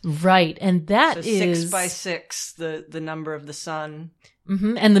guess. Right. And that so 6 by 6, the number of the sun.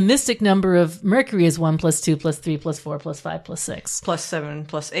 Mm-hmm. And the mystic number of Mercury is 1 + 2 + 3 + 4 + 5 + 6. Plus 7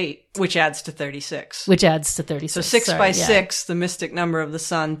 plus 8, which adds to 36. So 6 by 6, the mystic number of the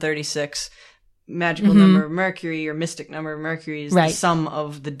sun, 36. Magical number of Mercury, or mystic number of Mercury, is the sum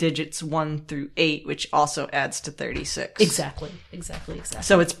of the digits 1 through 8, which also adds to 36. Exactly.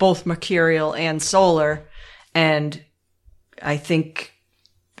 So it's both mercurial and solar, and I think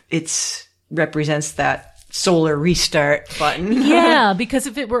it represents that solar restart button. Yeah, because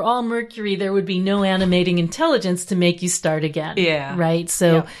if it were all Mercury, there would be no animating intelligence to make you start again. Yeah. Right?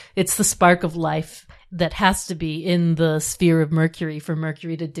 So it's the spark of life that has to be in the sphere of Mercury for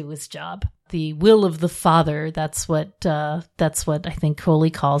Mercury to do its job. The will of the Father, that's what I think Crowley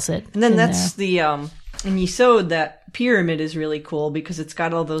calls it. And then that's there. And Yesod, that pyramid is really cool because it's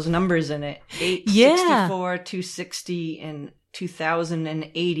got all those numbers in it. 864, 260, and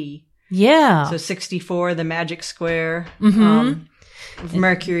 2080. Yeah. So 64, the magic square of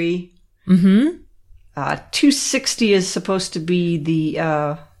Mercury. Mm-hmm. 260 is supposed to be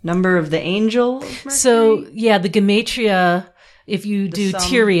the number of the angel of Mercury. So, yeah, the gematria, if you do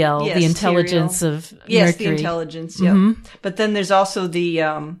Tyrael, the intelligence of Mercury. Yes, the intelligence, yeah. But then there's also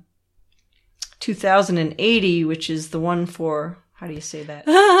the 2080, which is the one for, how do you say that?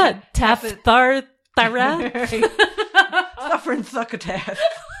 Tafthara? Suffering Thuckatath.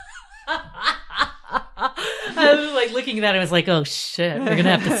 I was like looking at that, I was like, oh shit, we're going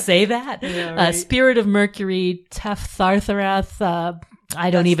to have to say that? Yeah, right. Spirit of Mercury, Taftharath, I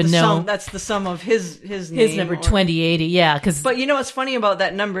don't even know. That's the sum of his name. His number 2080, yeah. But you know what's funny about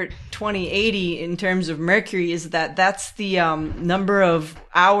that number 2080 in terms of Mercury is that that's the number of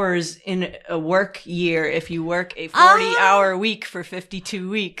hours in a work year if you work a 40-hour week for 52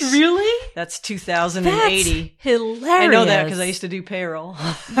 weeks. Really? That's 2080. That's hilarious. I know that because I used to do payroll.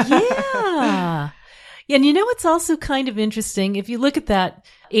 Yeah. And you know what's also kind of interesting? If you look at that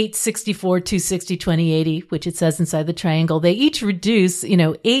 864, 260, 2080, which it says inside the triangle, they each reduce,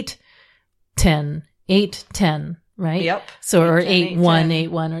 8, 10, 8, 10, right? Yep. So, or 8, 1, 8,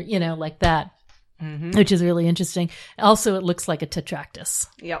 1, or, like that, which is really interesting. Also, it looks like a tetractys.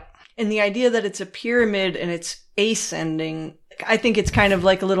 Yep. And the idea that it's a pyramid and it's ascending, I think it's kind of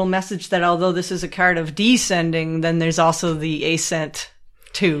like a little message that although this is a card of descending, then there's also the ascent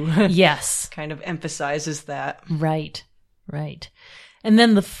too. Yes. Kind of emphasizes that. Right. And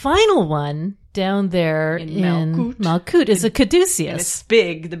then the final one down there in Malkut is a caduceus. And it's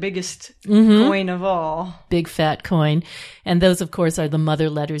big, the biggest coin of all. Big fat coin. And those, of course, are the mother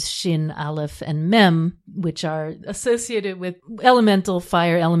letters Shin, Aleph, and Mem, which are associated with elemental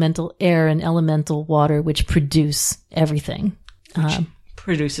fire, elemental air, and elemental water, which produce everything. Which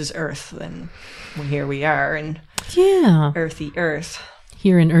produces earth. And here we are in earthy earth.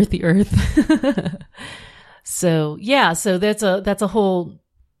 Here in earthy earth. So that's a whole,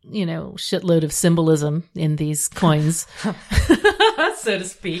 shitload of symbolism in these coins, so to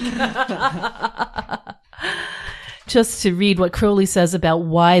speak. Just to read what Crowley says about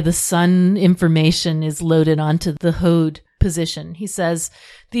why the sun information is loaded onto the Hod position. He says,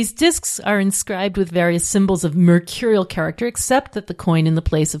 these discs are inscribed with various symbols of mercurial character, except that the coin in the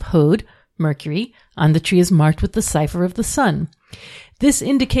place of Hod, Mercury, on the tree is marked with the cipher of the sun. This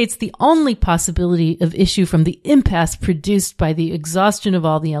indicates the only possibility of issue from the impasse produced by the exhaustion of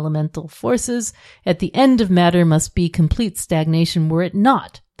all the elemental forces. At the end of matter must be complete stagnation, were it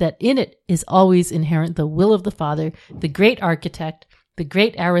not that in it is always inherent the will of the Father, the great architect, the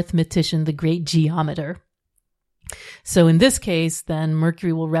great arithmetician, the great geometer. So in this case, then,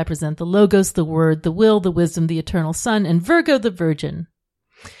 Mercury will represent the Logos, the Word, the Will, the Wisdom, the Eternal Son, and Virgo, the Virgin.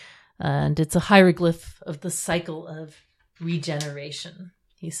 And it's a hieroglyph of the cycle of regeneration,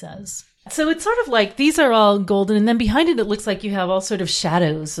 he says. So it's sort of like these are all golden, and then behind it looks like you have all sort of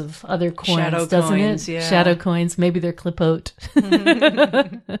shadows of other coins, doesn't it? Yeah. Shadow coins. Maybe they're clipote.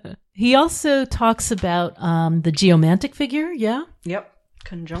 He also talks about the geomantic figure, yeah? Yep.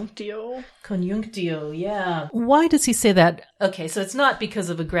 Conjunctio, yeah. Why does he say that? Okay, so it's not because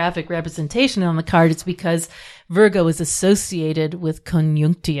of a graphic representation on the card. It's because Virgo is associated with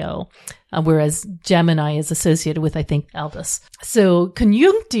conjunctio, whereas Gemini is associated with, I think, Albus. So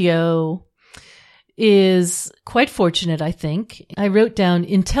conjunctio is quite fortunate, I think. I wrote down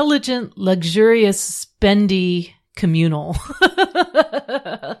intelligent, luxurious, spendy, communal.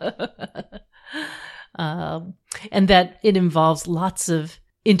 And that it involves lots of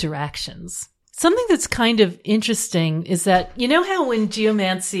interactions. Something that's kind of interesting is that, you know how in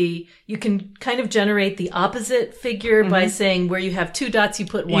geomancy, you can kind of generate the opposite figure by saying where you have two dots, you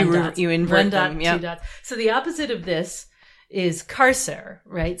put one dot. You invert them, two dots. So the opposite of this is carcer,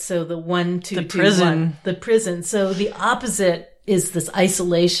 right? So the 1, 2, the 2, prison. 1, the prison. So the opposite is this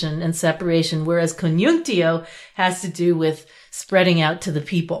isolation and separation, whereas conjunctio has to do with spreading out to the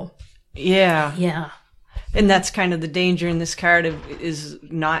people. Yeah. Yeah. And that's kind of the danger in this card is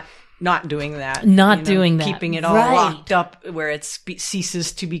not doing that. Doing that. Keeping it all locked up where it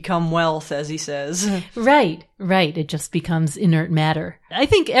ceases to become wealth, as he says. Right. It just becomes inert matter. I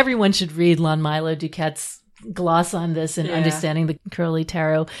think everyone should read Lon Milo Duquette's gloss on this and understanding the Crowley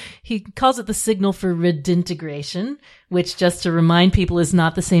Tarot. He calls it the signal for redintegration, which, just to remind people, is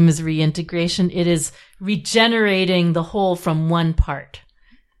not the same as reintegration. It is regenerating the whole from one part.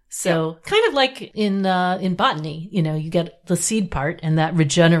 So kind of like in botany, you get the seed part and that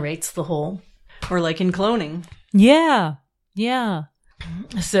regenerates the whole. Or like in cloning. Yeah.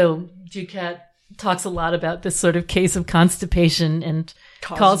 So Duquette talks a lot about this sort of case of constipation and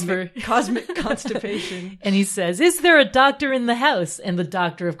calls for cosmic constipation. And he says, is there a doctor in the house? And the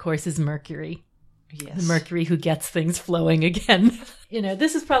doctor, of course, is Mercury. Yes. The Mercury who gets things flowing again.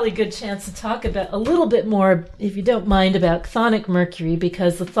 This is probably a good chance to talk about a little bit more, if you don't mind, about chthonic Mercury,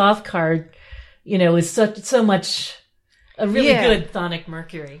 because the Thoth card, is so much a really good chthonic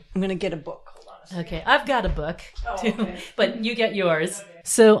Mercury. I'm going to get a book. Hold on a second. Okay, I've got a book, too, okay. But you get yours. Okay.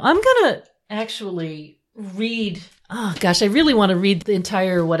 So I'm going to actually read, I really want to read the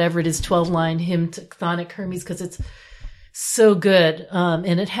entire, whatever it is, 12-line hymn to chthonic Hermes, because it's so good.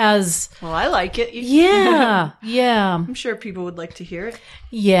 And it has... Well, I like it. Yeah. I'm sure people would like to hear it.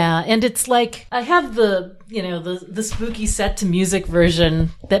 Yeah. And it's like, I have the spooky set to music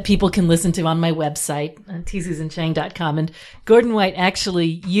version that people can listen to on my website, tsusanchang.com. And Gordon White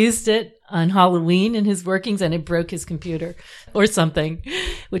actually used it on Halloween in his workings, and it broke his computer or something,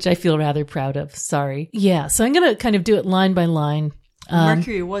 which I feel rather proud of. Sorry. Yeah. So I'm going to kind of do it line by line.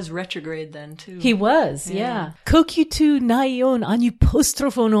 Mercury was retrograde then, too. He was, yeah. Kokyutu naion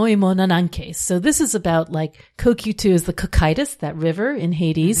anupostrophonoimon ananke. So this is about, Kokyutu is the Cocytus, that river in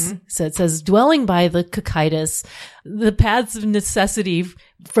Hades. Mm-hmm. So it says, dwelling by the Cocytus, the paths of necessity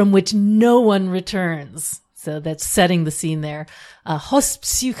from which no one returns. So that's setting the scene there. Hos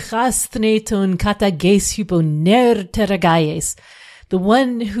psychasthneton katages hyponer teragaies. The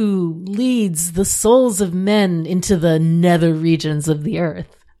one who leads the souls of men into the nether regions of the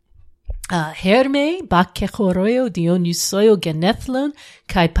earth. Herme, bakechoroio dionysoio genethlon,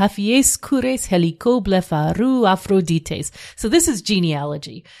 kai paphies kures helico blefaru Aphrodites. So this is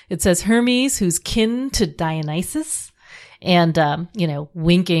genealogy. It says Hermes, who's kin to Dionysus, and,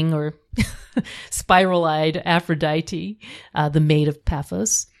 winking or spiral-eyed Aphrodite, the maid of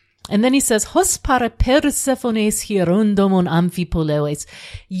Paphos. And then he says, Hos para Persephones hierondomon amphipoleis.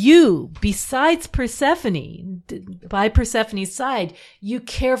 You, besides Persephone, by Persephone's side, you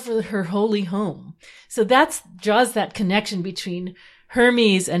care for her holy home. So draws that connection between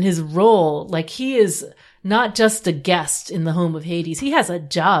Hermes and his role. Like, he is not just a guest in the home of Hades. He has a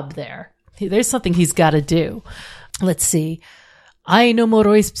job there. There's something he's got to do. Let's see.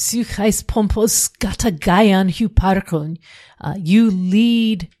 Ainomorois psychais pompos gatagaian huparkon.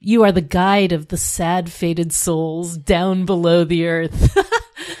 You are the guide of the sad fated souls down below the earth.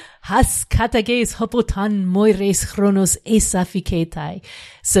 Has katages hopotan moires chronos esaphiketai.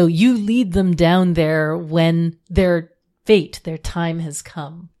 So you lead them down there when their fate, their time has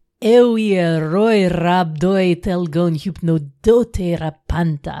come. Eui rabdoi telgon hypnodote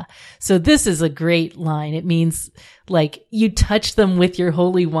rapanta. So this is a great line. It means you touch them with your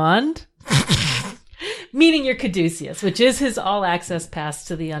holy wand, meaning your caduceus, which is his all access pass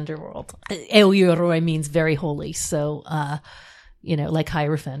to the underworld. Eui means very holy. So, like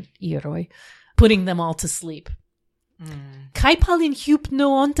Hierophant, Ieroi, putting them all to sleep. Kaipalin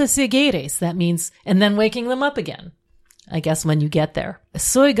hypnoonta segeres. That means, and then waking them up again. I guess when you get there.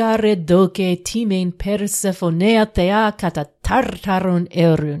 Soigare doke timen Persephonea thea kata tartaron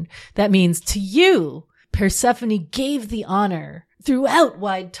erun. That means to you, Persephone gave the honor throughout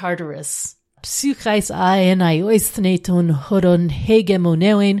wide Tartarus psychais aen ioisthneton horon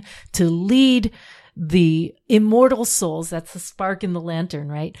hegemoneoin, to lead the immortal souls. That's the spark in the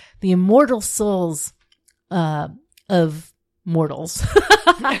lantern, right? The immortal souls of mortals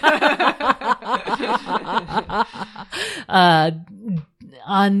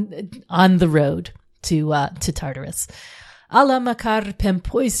on the road to Tartarus. Ala makar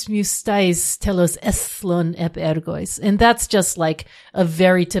pempois mustais telos esthlon ep ergois. And that's just like a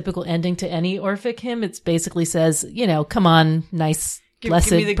very typical ending to any Orphic hymn. It basically says, come on, nice,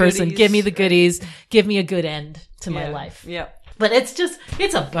 blessed person, give me the goodies, give me a good end to my life. Yeah. But it's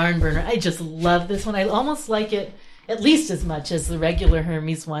a barn burner. I just love this one. I almost like it at least as much as the regular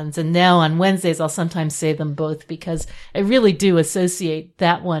Hermes ones. And now on Wednesdays, I'll sometimes say them both because I really do associate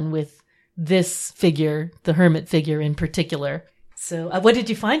that one with this figure, the hermit figure in particular. So what did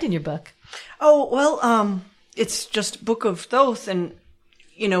you find in your book? Oh, well, it's just Book of Thoth. And,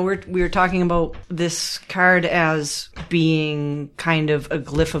 we were talking about this card as being kind of a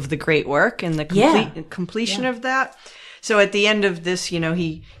glyph of the great work and the completion of that. So at the end of this,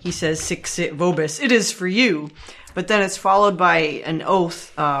 he says, Sixit vobis, it is for you. But then it's followed by an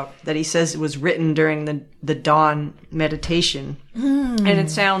oath that he says was written during the dawn meditation. And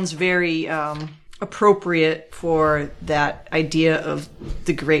it sounds very appropriate for that idea of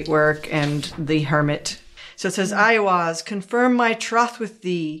the great work and the hermit. So it says, Aiwaz, confirm my troth with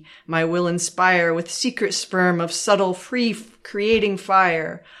thee, my will inspire with secret sperm of subtle, free, creating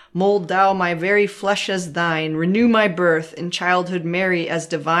fire. Mold thou my very flesh as thine, renew my birth, in childhood merry as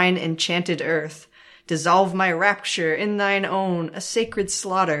divine enchanted earth. Dissolve my rapture in thine own, a sacred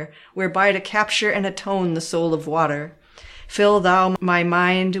slaughter, whereby to capture and atone the soul of water. Fill thou my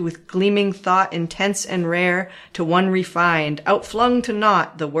mind with gleaming thought intense and rare, to one refined, outflung to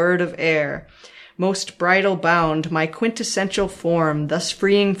naught the word of air. Most bridal bound, my quintessential form, thus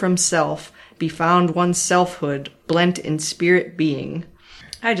freeing from self, be found one selfhood, blent in spirit being.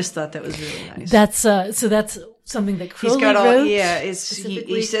 I just thought that was really nice. That's something that Crowley wrote?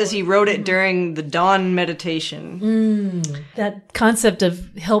 He says he wrote it during the dawn meditation. That concept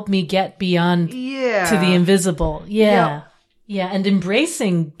of help me get beyond to the invisible. Yeah. Yeah, and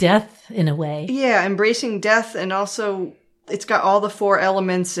embracing death in a way. Yeah, embracing death, and also it's got all the four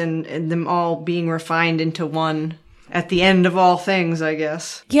elements and them all being refined into one at the end of all things, I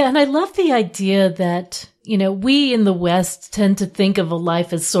guess. Yeah, and I love the idea that, we in the West tend to think of a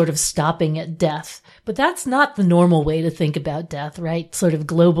life as sort of stopping at death. But that's not the normal way to think about death, right? Sort of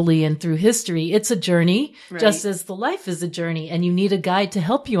globally and through history. It's a journey, just as the life is a journey, and you need a guide to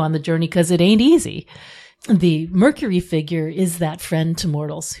help you on the journey because it ain't easy. The Mercury figure is that friend to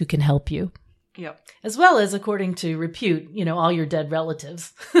mortals who can help you. Yep. As well as, according to repute, all your dead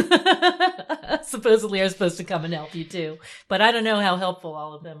relatives supposedly are supposed to come and help you too. But I don't know how helpful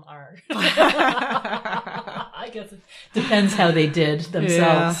all of them are. I guess it depends how they did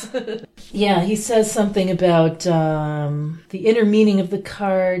themselves. Yeah, he says something about the inner meaning of the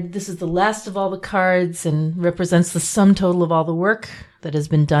card. This is the last of all the cards and represents the sum total of all the work that has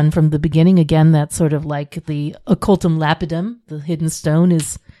been done from the beginning. Again, that's sort of like the occultum lapidum, the hidden stone,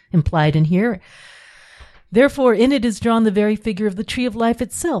 is implied in here. Therefore, in it is drawn the very figure of the tree of life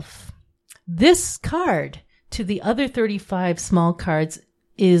itself. This card, to the other 35 small cards,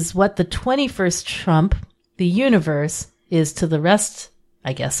 is what the 21st trump, the universe, is to the rest,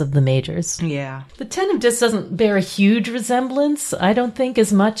 I guess, of the majors. Yeah. The 10 of Discs doesn't bear a huge resemblance, I don't think,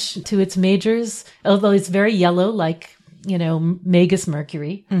 as much to its majors, although it's very yellow, like, Magus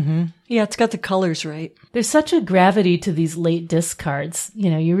Mercury. Mm-hmm. Yeah, it's got the colors right. There's such a gravity to these late disc cards.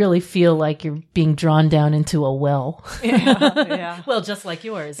 You really feel like you're being drawn down into a well. Yeah. Well, just like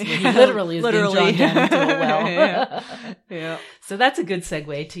yours. He literally is being drawn down into a well. Yeah. So that's a good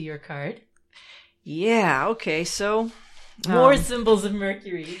segue to your card. Yeah, okay, so... More symbols of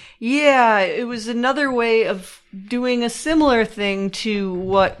Mercury. Yeah, it was another way of doing a similar thing to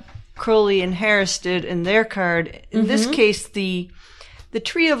what Crowley and Harris did in their card. In this case, the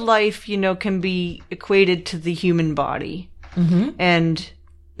tree of life, can be equated to the human body. And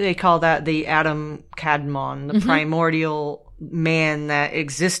they call that the Adam Kadmon, the primordial man that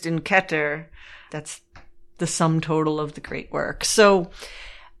exists in Keter. That's the sum total of the great work. So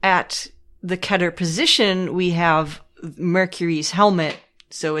at the Keter position, we have Mercury's helmet.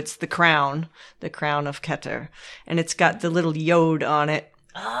 So it's the crown of Keter. And it's got the little yod on it.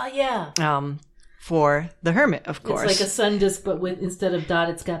 Ah, yeah. For the hermit, of course. It's like a sun disk, but instead of dot,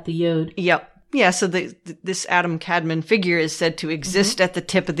 it's got the yod. Yep. Yeah, so this Adam Kadmon figure is said to exist at the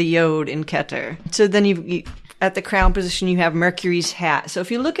tip of the yod in Keter. So then you at the crown position, you have Mercury's hat. So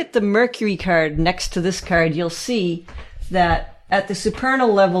if you look at the Mercury card next to this card, you'll see that at the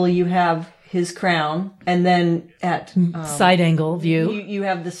supernal level, you have his crown. And then at side angle view, you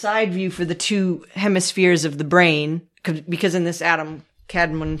have the side view for the two hemispheres of the brain, because in this Adam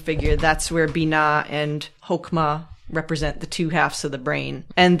Kadmon figure, that's where Binah and Chokmah represent the two halves of the brain.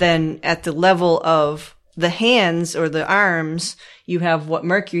 And then at the level of the hands or the arms, you have what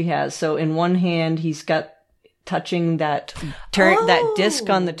Mercury has. So in one hand, he's got touching that that disc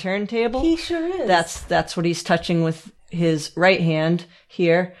on the turntable. He sure is. That's what he's touching with his right hand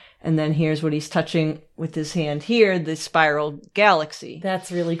here. And then here's what he's touching with his hand here, the spiral galaxy.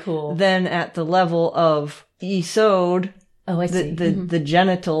 That's really cool. Then at the level of Yesod, I see. The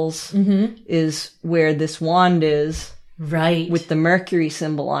genitals is where this wand is. Right. With the Mercury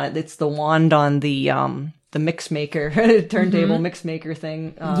symbol on it. It's the wand on the mix maker, turntable mix maker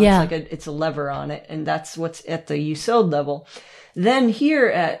thing. It's a lever on it. And that's what's at the Yesod level. Then here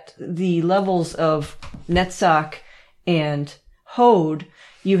at the levels of Netzach and Hod,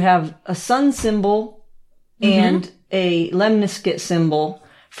 you have a sun symbol and a Lemniscate symbol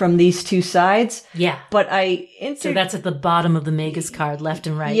from these two sides. Yeah. But so that's at the bottom of the Magus card, left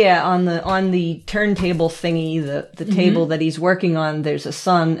and right. Yeah, on the turntable thingy, the table that he's working on, there's a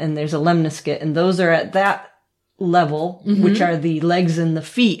sun and there's a Lemniscate, and those are at that level, which are the legs and the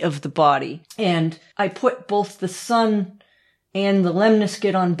feet of the body. And I put both the sun and the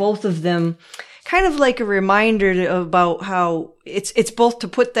Lemniscate on both of them, kind of like a reminder about how it's both to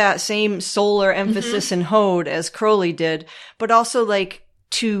put that same solar emphasis in Hod as Crowley did, but also like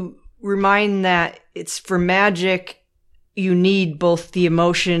to remind that it's for magic, you need both the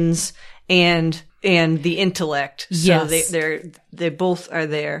emotions and the intellect. So they both are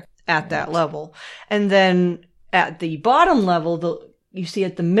there at that level. And then at the bottom level, you see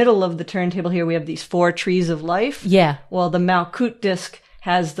at the middle of the turntable here, we have these 4 trees of life. Yeah. Well, the Malkut disc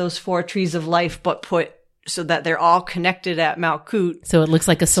has those 4 trees of life, but put so that they're all connected at Malkut. So it looks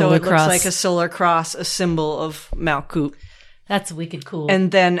like a solar cross. So it looks like a solar cross, a symbol of Malkut. That's wicked cool. And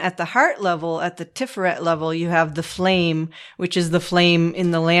then at the heart level, at the Tiferet level, you have the flame, which is the flame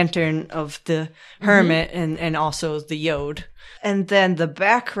in the lantern of the hermit and also the Yod. And then the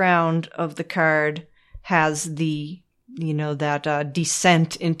background of the card has the, that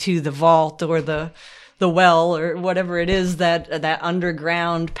descent into the vault or the well or whatever it is, that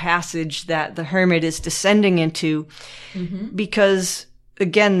underground passage that the hermit is descending into. Because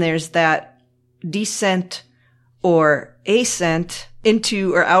again, there's that descent or ascent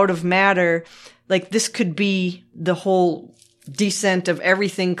into or out of matter. Like this could be the whole descent of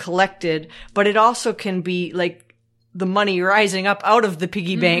everything collected, but it also can be like the money rising up out of the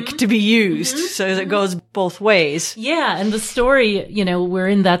piggy bank to be used. So it goes both ways. Yeah. And the story, we're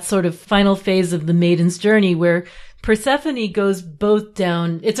in that sort of final phase of the maiden's journey where Persephone goes both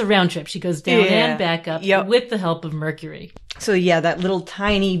down. It's a round trip. She goes down and back up with the help of Mercury. So that little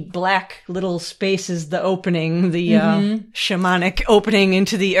tiny black little space is the opening, the shamanic opening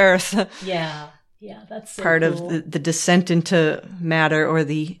into the earth. Yeah. Yeah, that's so part cool. of the descent into matter or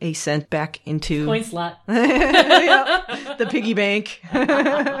the ascent back into coin slot. The piggy bank.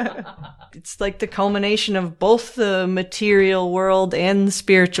 It's like the culmination of both the material world and the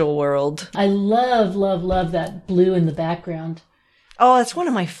spiritual world. I love, love, love that blue in the background. Oh, it's one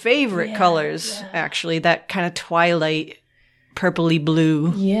of my favorite colors, actually. That kind of twilight purpley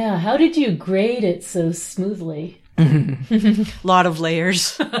blue. Yeah. How did you grade it so smoothly? A lot of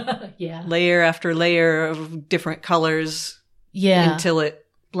layers. Yeah. Layer after layer of different colors. Yeah. Until it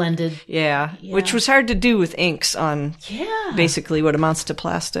blended. Yeah. Which was hard to do with inks on basically what amounts to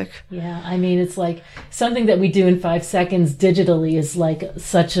plastic. Yeah. I mean, it's like something that we do in 5 seconds digitally is like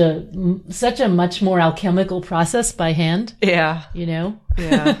such a much more alchemical process by hand. Yeah.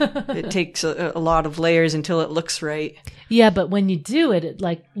 Yeah. It takes a lot of layers until it looks right. Yeah. But when you do it, it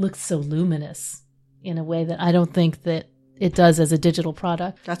like looks so luminous in a way that I don't think that it does as a digital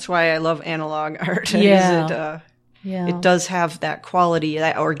product. That's why I love analog art. Yeah. It does have that quality,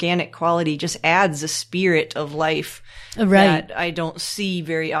 that organic quality, just adds a spirit of life that I don't see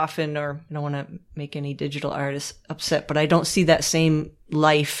very often, or I don't want to make any digital artists upset, but I don't see that same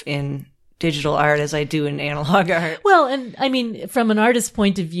life in digital art as I do in analog art. Well, and I mean, from an artist's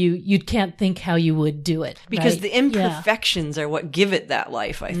point of view, you can't think how you would do it. Because the imperfections are what give it that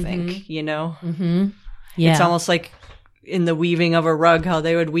life, I think, Yeah. It's almost like in the weaving of a rug, how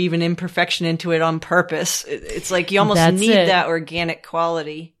they would weave an imperfection into it on purpose. It's like you almost need that organic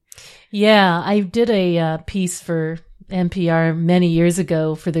quality. Yeah, I did a piece for NPR many years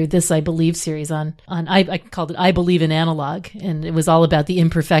ago for their This I Believe series on I called it I Believe in Analog, and it was all about the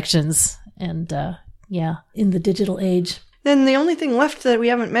imperfections and in the digital age. Then the only thing left that we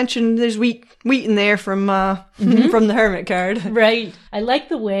haven't mentioned, there's wheat in there from the Hermit card. Right. I like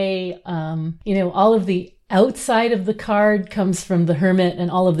the way, all of the outside of the card comes from the Hermit and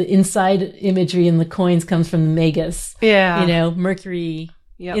all of the inside imagery in the coins comes from the Magus. Yeah. Mercury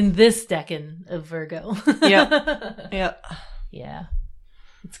in this decan of Virgo. Yeah. Yeah.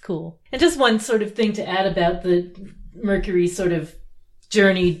 It's cool. And just one sort of thing to add about the Mercury sort of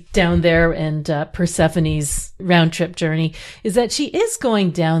journey down there and Persephone's round trip journey is that she is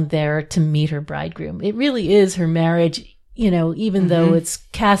going down there to meet her bridegroom. It really is her marriage, even though it's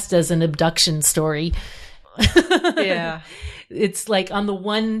cast as an abduction story. Yeah. It's like on the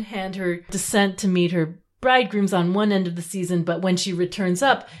one hand, her descent to meet her bridegroom's on one end of the season, but when she returns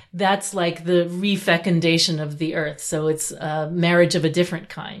up, that's like the refecundation of the earth. So it's a marriage of a different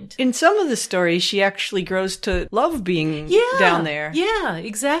kind. In some of the stories, she actually grows to love being down there. Yeah,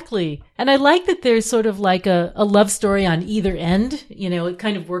 exactly. And I like that there's sort of like a love story on either end. It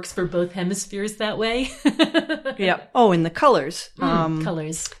kind of works for both hemispheres that way. Yeah. Oh, and the colors.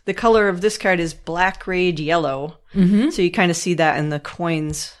 Colors. The color of this card is black, rage, yellow. Mm-hmm. So you kind of see that in the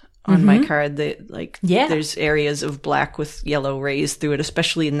coins on my card, there's areas of black with yellow rays through it,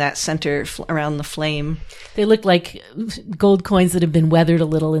 especially in that center around the flame. They look like gold coins that have been weathered a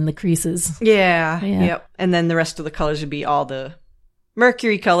little in the creases. Yeah. Yep. And then the rest of the colors would be all the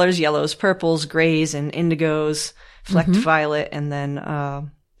Mercury colors, yellows, purples, grays, and indigos, flecked violet, and then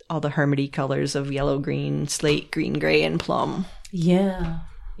all the Hermity colors of yellow, green, slate, green, gray, and plum. Yeah.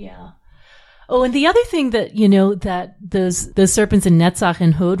 Oh, and the other thing that, that those serpents in Netzach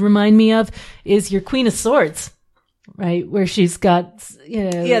and Hod remind me of is your Queen of Swords, right? Where she's got,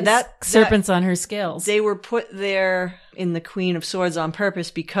 serpents on her scales. They were put there in the Queen of Swords on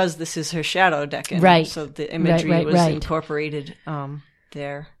purpose because this is her shadow decan. Right. So the imagery was incorporated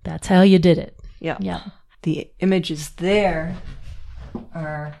there. That's how you did it. Yeah. The images there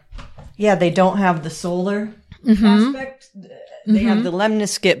are, they don't have the solar aspect. They have the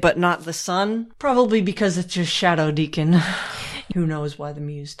lemniscate, but not the sun. Probably because it's just shadow decan. Who knows why the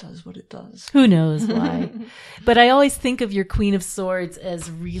muse does what it does. Who knows why. But I always think of your Queen of Swords as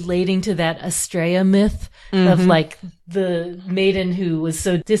relating to that Astrea myth of like the maiden who was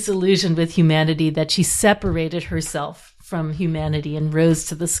so disillusioned with humanity that she separated herself from humanity and rose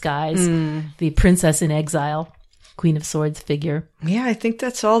to the skies. The princess in exile. Queen of Swords figure. Yeah, I think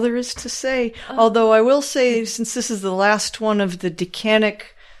that's all there is to say. Although I will say, since this is the last one of the decanic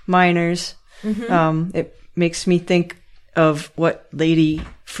minors, it makes me think of what Lady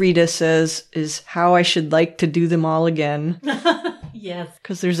Frida says is how I should like to do them all again. Yes.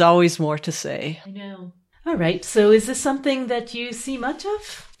 Because there's always more to say. I know. All right. So is this something that you see much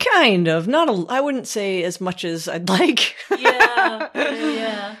of? Kind of. I wouldn't say as much as I'd like.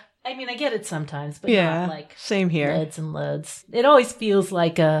 Yeah. I mean, I get it sometimes, but not like same here. Loads and loads. It always feels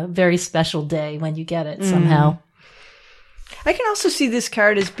like a very special day when you get it somehow. I can also see this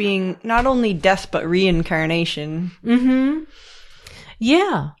card as being not only death, but reincarnation. Mm-hmm.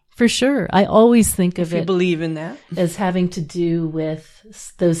 Yeah, for sure. I always think of it, if you believe in that, as having to do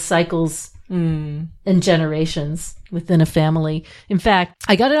with those cycles and generations within a family. In fact,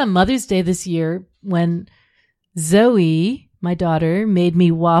 I got it on Mother's Day this year when Zoe, my daughter, made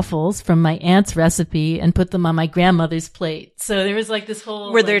me waffles from my aunt's recipe and put them on my grandmother's plate. So there was like this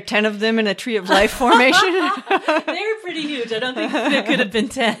whole... Were there 10 of them in a Tree of Life formation? They were pretty huge. I don't think there could have been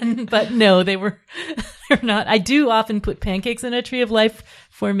 10, but no, they're not. I do often put pancakes in a Tree of Life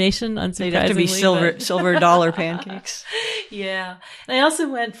formation, unsurprisingly. They'd have to be silver dollar pancakes. Yeah. And I also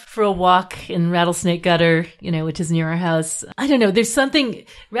went for a walk in Rattlesnake Gutter, which is near our house. I don't know. There's something...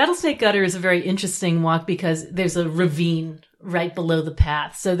 Rattlesnake Gutter is a very interesting walk because there's a ravine right below the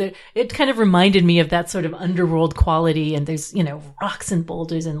path. So it kind of reminded me of that sort of underworld quality. And there's, rocks and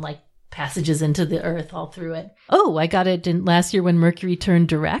boulders and like passages into the earth all through it. Oh, I got it last year when Mercury turned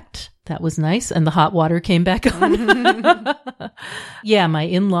direct. That was nice. And the hot water came back on. Yeah, my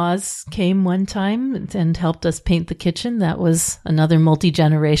in-laws came one time and helped us paint the kitchen. That was another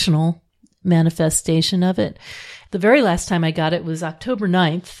multi-generational manifestation of it. The very last time I got it was October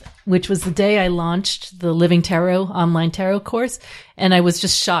 9th, which was the day I launched the Living Tarot online tarot course. And I was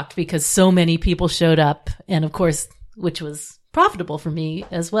just shocked because so many people showed up. And of course, which was profitable for me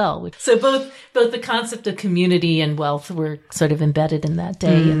as well. So both the concept of community and wealth were sort of embedded in that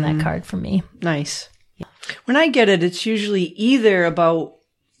day in that card for me. Nice. Yeah. When I get it, it's usually either about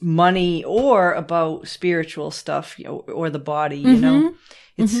money or about spiritual stuff, or the body, you know.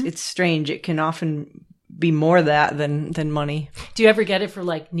 It's strange. It can often be more that than money. Do you ever get it for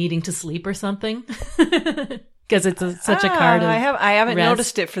like needing to sleep or something? because it's such a card of I haven't rest.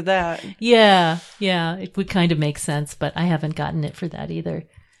 noticed it for that. Yeah. It would kind of make sense, but I haven't gotten it for that either.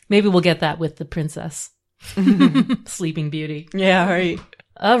 Maybe we'll get that with the princess. Sleeping Beauty. Yeah, right.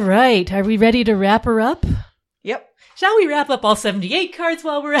 All right. Are we ready to wrap her up? Yep. Shall we wrap up all 78 cards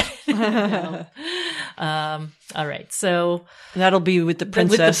while we're at it? No. All right. So that'll be with the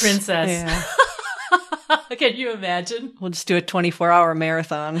princess. Yeah. Can you imagine? We'll just do a 24-hour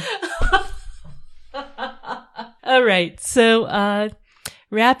marathon. All right. So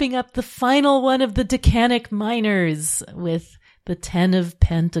wrapping up the final one of the Decanic Minors with the 10 of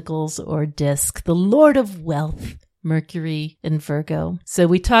Pentacles or Disc, the Lord of Wealth, Mercury in Virgo. So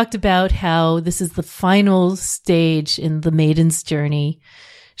we talked about how this is the final stage in the maiden's journey.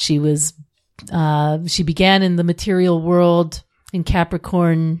 She began in the material world in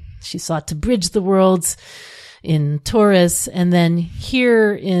Capricorn. She sought to bridge the worlds in Taurus. And then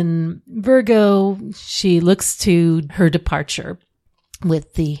here in Virgo, she looks to her departure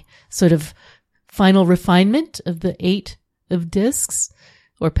with the sort of final refinement of the 8 of Discs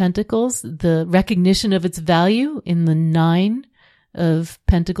or Pentacles, the recognition of its value in the 9 of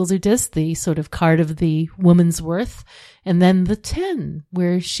Pentacles or Discs, the sort of card of the woman's worth, and then the 10,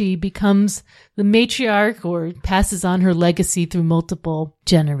 where she becomes the matriarch or passes on her legacy through multiple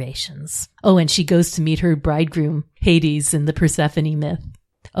generations. Oh, and she goes to meet her bridegroom, Hades, in the Persephone myth.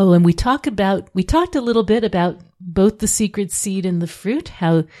 Oh, and we talked a little bit about both the secret seed and the fruit,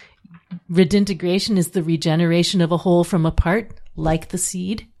 how redintegration is the regeneration of a whole from a part, like the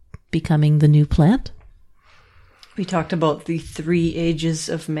seed, becoming the new plant. We talked about the 3 ages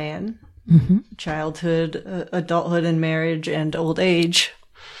of man. Childhood, adulthood and marriage, and old age.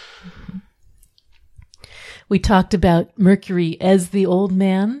 We talked about Mercury as the old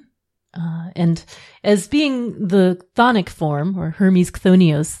man, and as being the chthonic form, or Hermes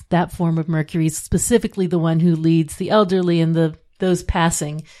Chthonios, that form of Mercury is specifically the one who leads the elderly and those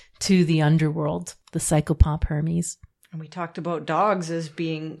passing to the underworld, the psychopomp Hermes. And we talked about dogs as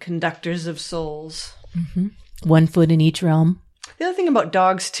being conductors of souls. 1 foot in each realm. The other thing about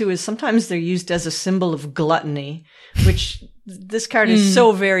dogs, too, is sometimes they're used as a symbol of gluttony, which this card is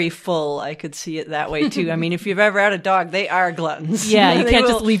so very full. I could see it that way, too. I mean, if you've ever had a dog, they are gluttons. Yeah, you can't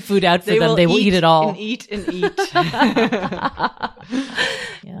just leave food out for them. They will eat it all. And eat and eat.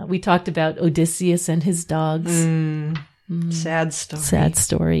 Yeah, we talked about Odysseus and his dogs. Sad story. Sad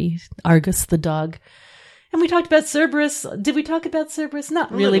story. Argus the dog. And we talked about Cerberus. Did we talk about Cerberus?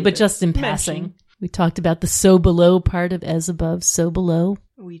 Not really, but just in passing. We talked about the so below part of as above, so below.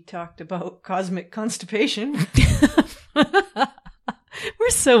 We talked about cosmic constipation. We're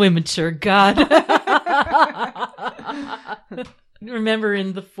so immature, God. Remember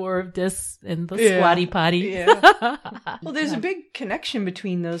in the 4 of Discs and the squatty potty? Yeah. Well, there's a big connection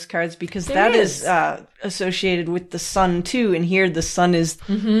between those cards because that is associated with the sun, too. And here the sun is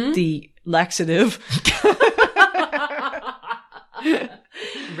the laxative.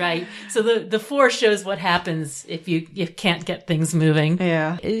 Right. So the 4 shows what happens if you can't get things moving.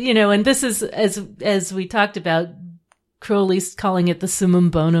 Yeah. You know, and this is, as we talked about, Crowley's calling it the summum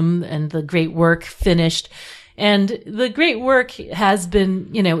bonum and the great work finished. And the great work has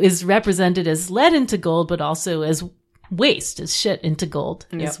been, is represented as lead into gold, but also as waste, as shit into gold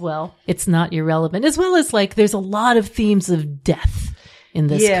as well. It's not irrelevant. As well as there's a lot of themes of death in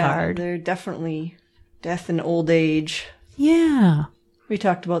this card. Yeah, they're definitely death and old age. Yeah. We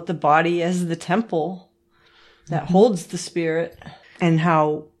talked about the body as the temple that holds the spirit and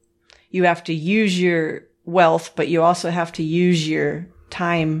how you have to use your wealth, but you also have to use your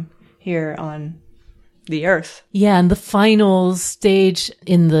time here on the earth. Yeah, and the final stage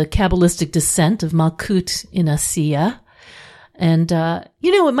in the Kabbalistic descent of Malkut in Asiya. And,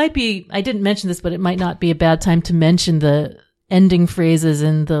 it might be, I didn't mention this, but it might not be a bad time to mention the ending phrases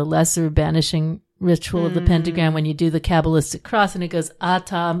in the lesser banishing ritual of the pentagram when you do the Kabbalistic cross, and it goes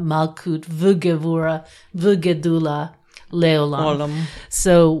Ata Malkut V'Gevura V'Gedula Leolam.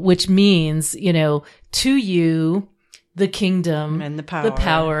 So, which means, to you, the kingdom and the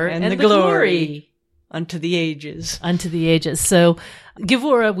power and the glory unto the ages. Unto the ages. So,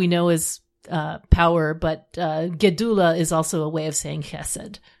 Gevura we know is power, but Gedula is also a way of saying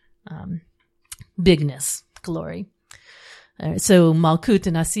chesed, bigness, glory. So Malkut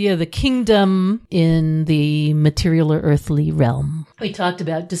and Asiya, the kingdom in the material or earthly realm. We talked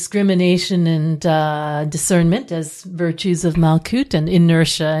about discrimination and discernment as virtues of Malkut, and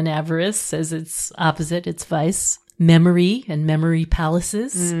inertia and avarice as its opposite, its vice. Memory and memory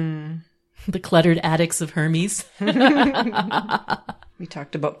palaces. The cluttered attics of Hermes. We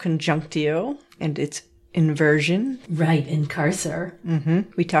talked about conjunctio and its inversion. Right, incarcer.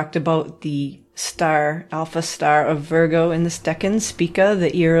 We talked about the star, alpha star of Virgo in the Stecken, Spica,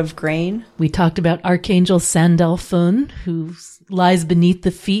 the ear of grain. We talked about Archangel Sandalphon, who lies beneath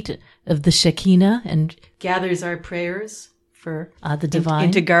the feet of the Shekinah and gathers our prayers for the divine.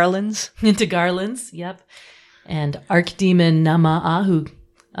 Into garlands. Into garlands, yep. And Archdemon Nama'a, who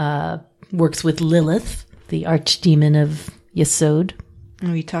works with Lilith, the archdemon of Yesod.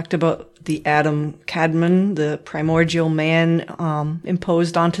 And we talked about the Adam Kadmon, the primordial man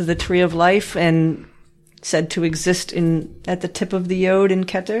imposed onto the tree of life and said to exist at the tip of the Yod in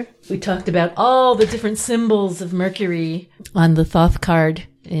Keter. We talked about all the different symbols of Mercury on the Thoth card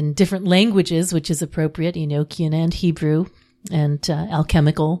in different languages, which is appropriate, Enochian and Hebrew and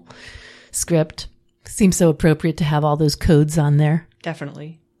alchemical script. Seems so appropriate to have all those codes on there.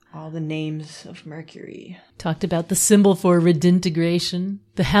 Definitely. All the names of Mercury. Talked about the symbol for redintegration,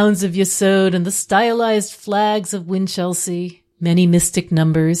 the hounds of Yesod, and the stylized flags of Winchelsea. Many mystic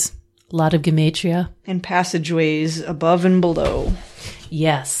numbers, a lot of gematria. And passageways above and below.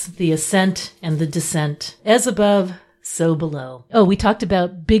 Yes, the ascent and the descent. As above, so below. Oh, we talked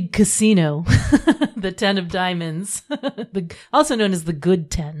about Big Casino, the 10 of diamonds, also known as the good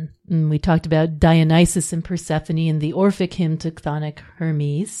 10. And we talked about Dionysus and Persephone and the Orphic hymn to Chthonic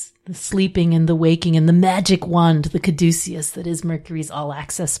Hermes, the sleeping and the waking and the magic wand, the caduceus that is Mercury's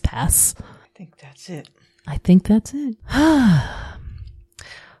all-access pass. I think that's it.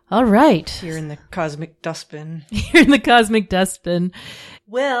 All right. Here in the cosmic dustbin.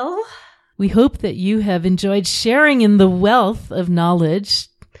 Well, we hope that you have enjoyed sharing in the wealth of knowledge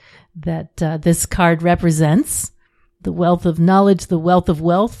that this card represents. The wealth of knowledge, the wealth of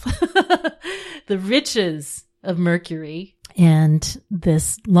wealth, the riches of Mercury, and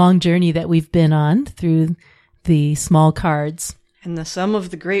this long journey that we've been on through the small cards. And the sum of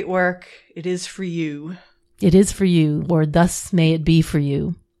the great work, it is for you. It is for you, or thus may it be for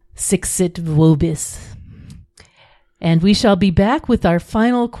you. Sixit vobis. And we shall be back with our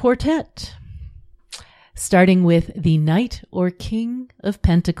final quartet, starting with the Knight or King of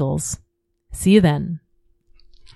Pentacles. See you then.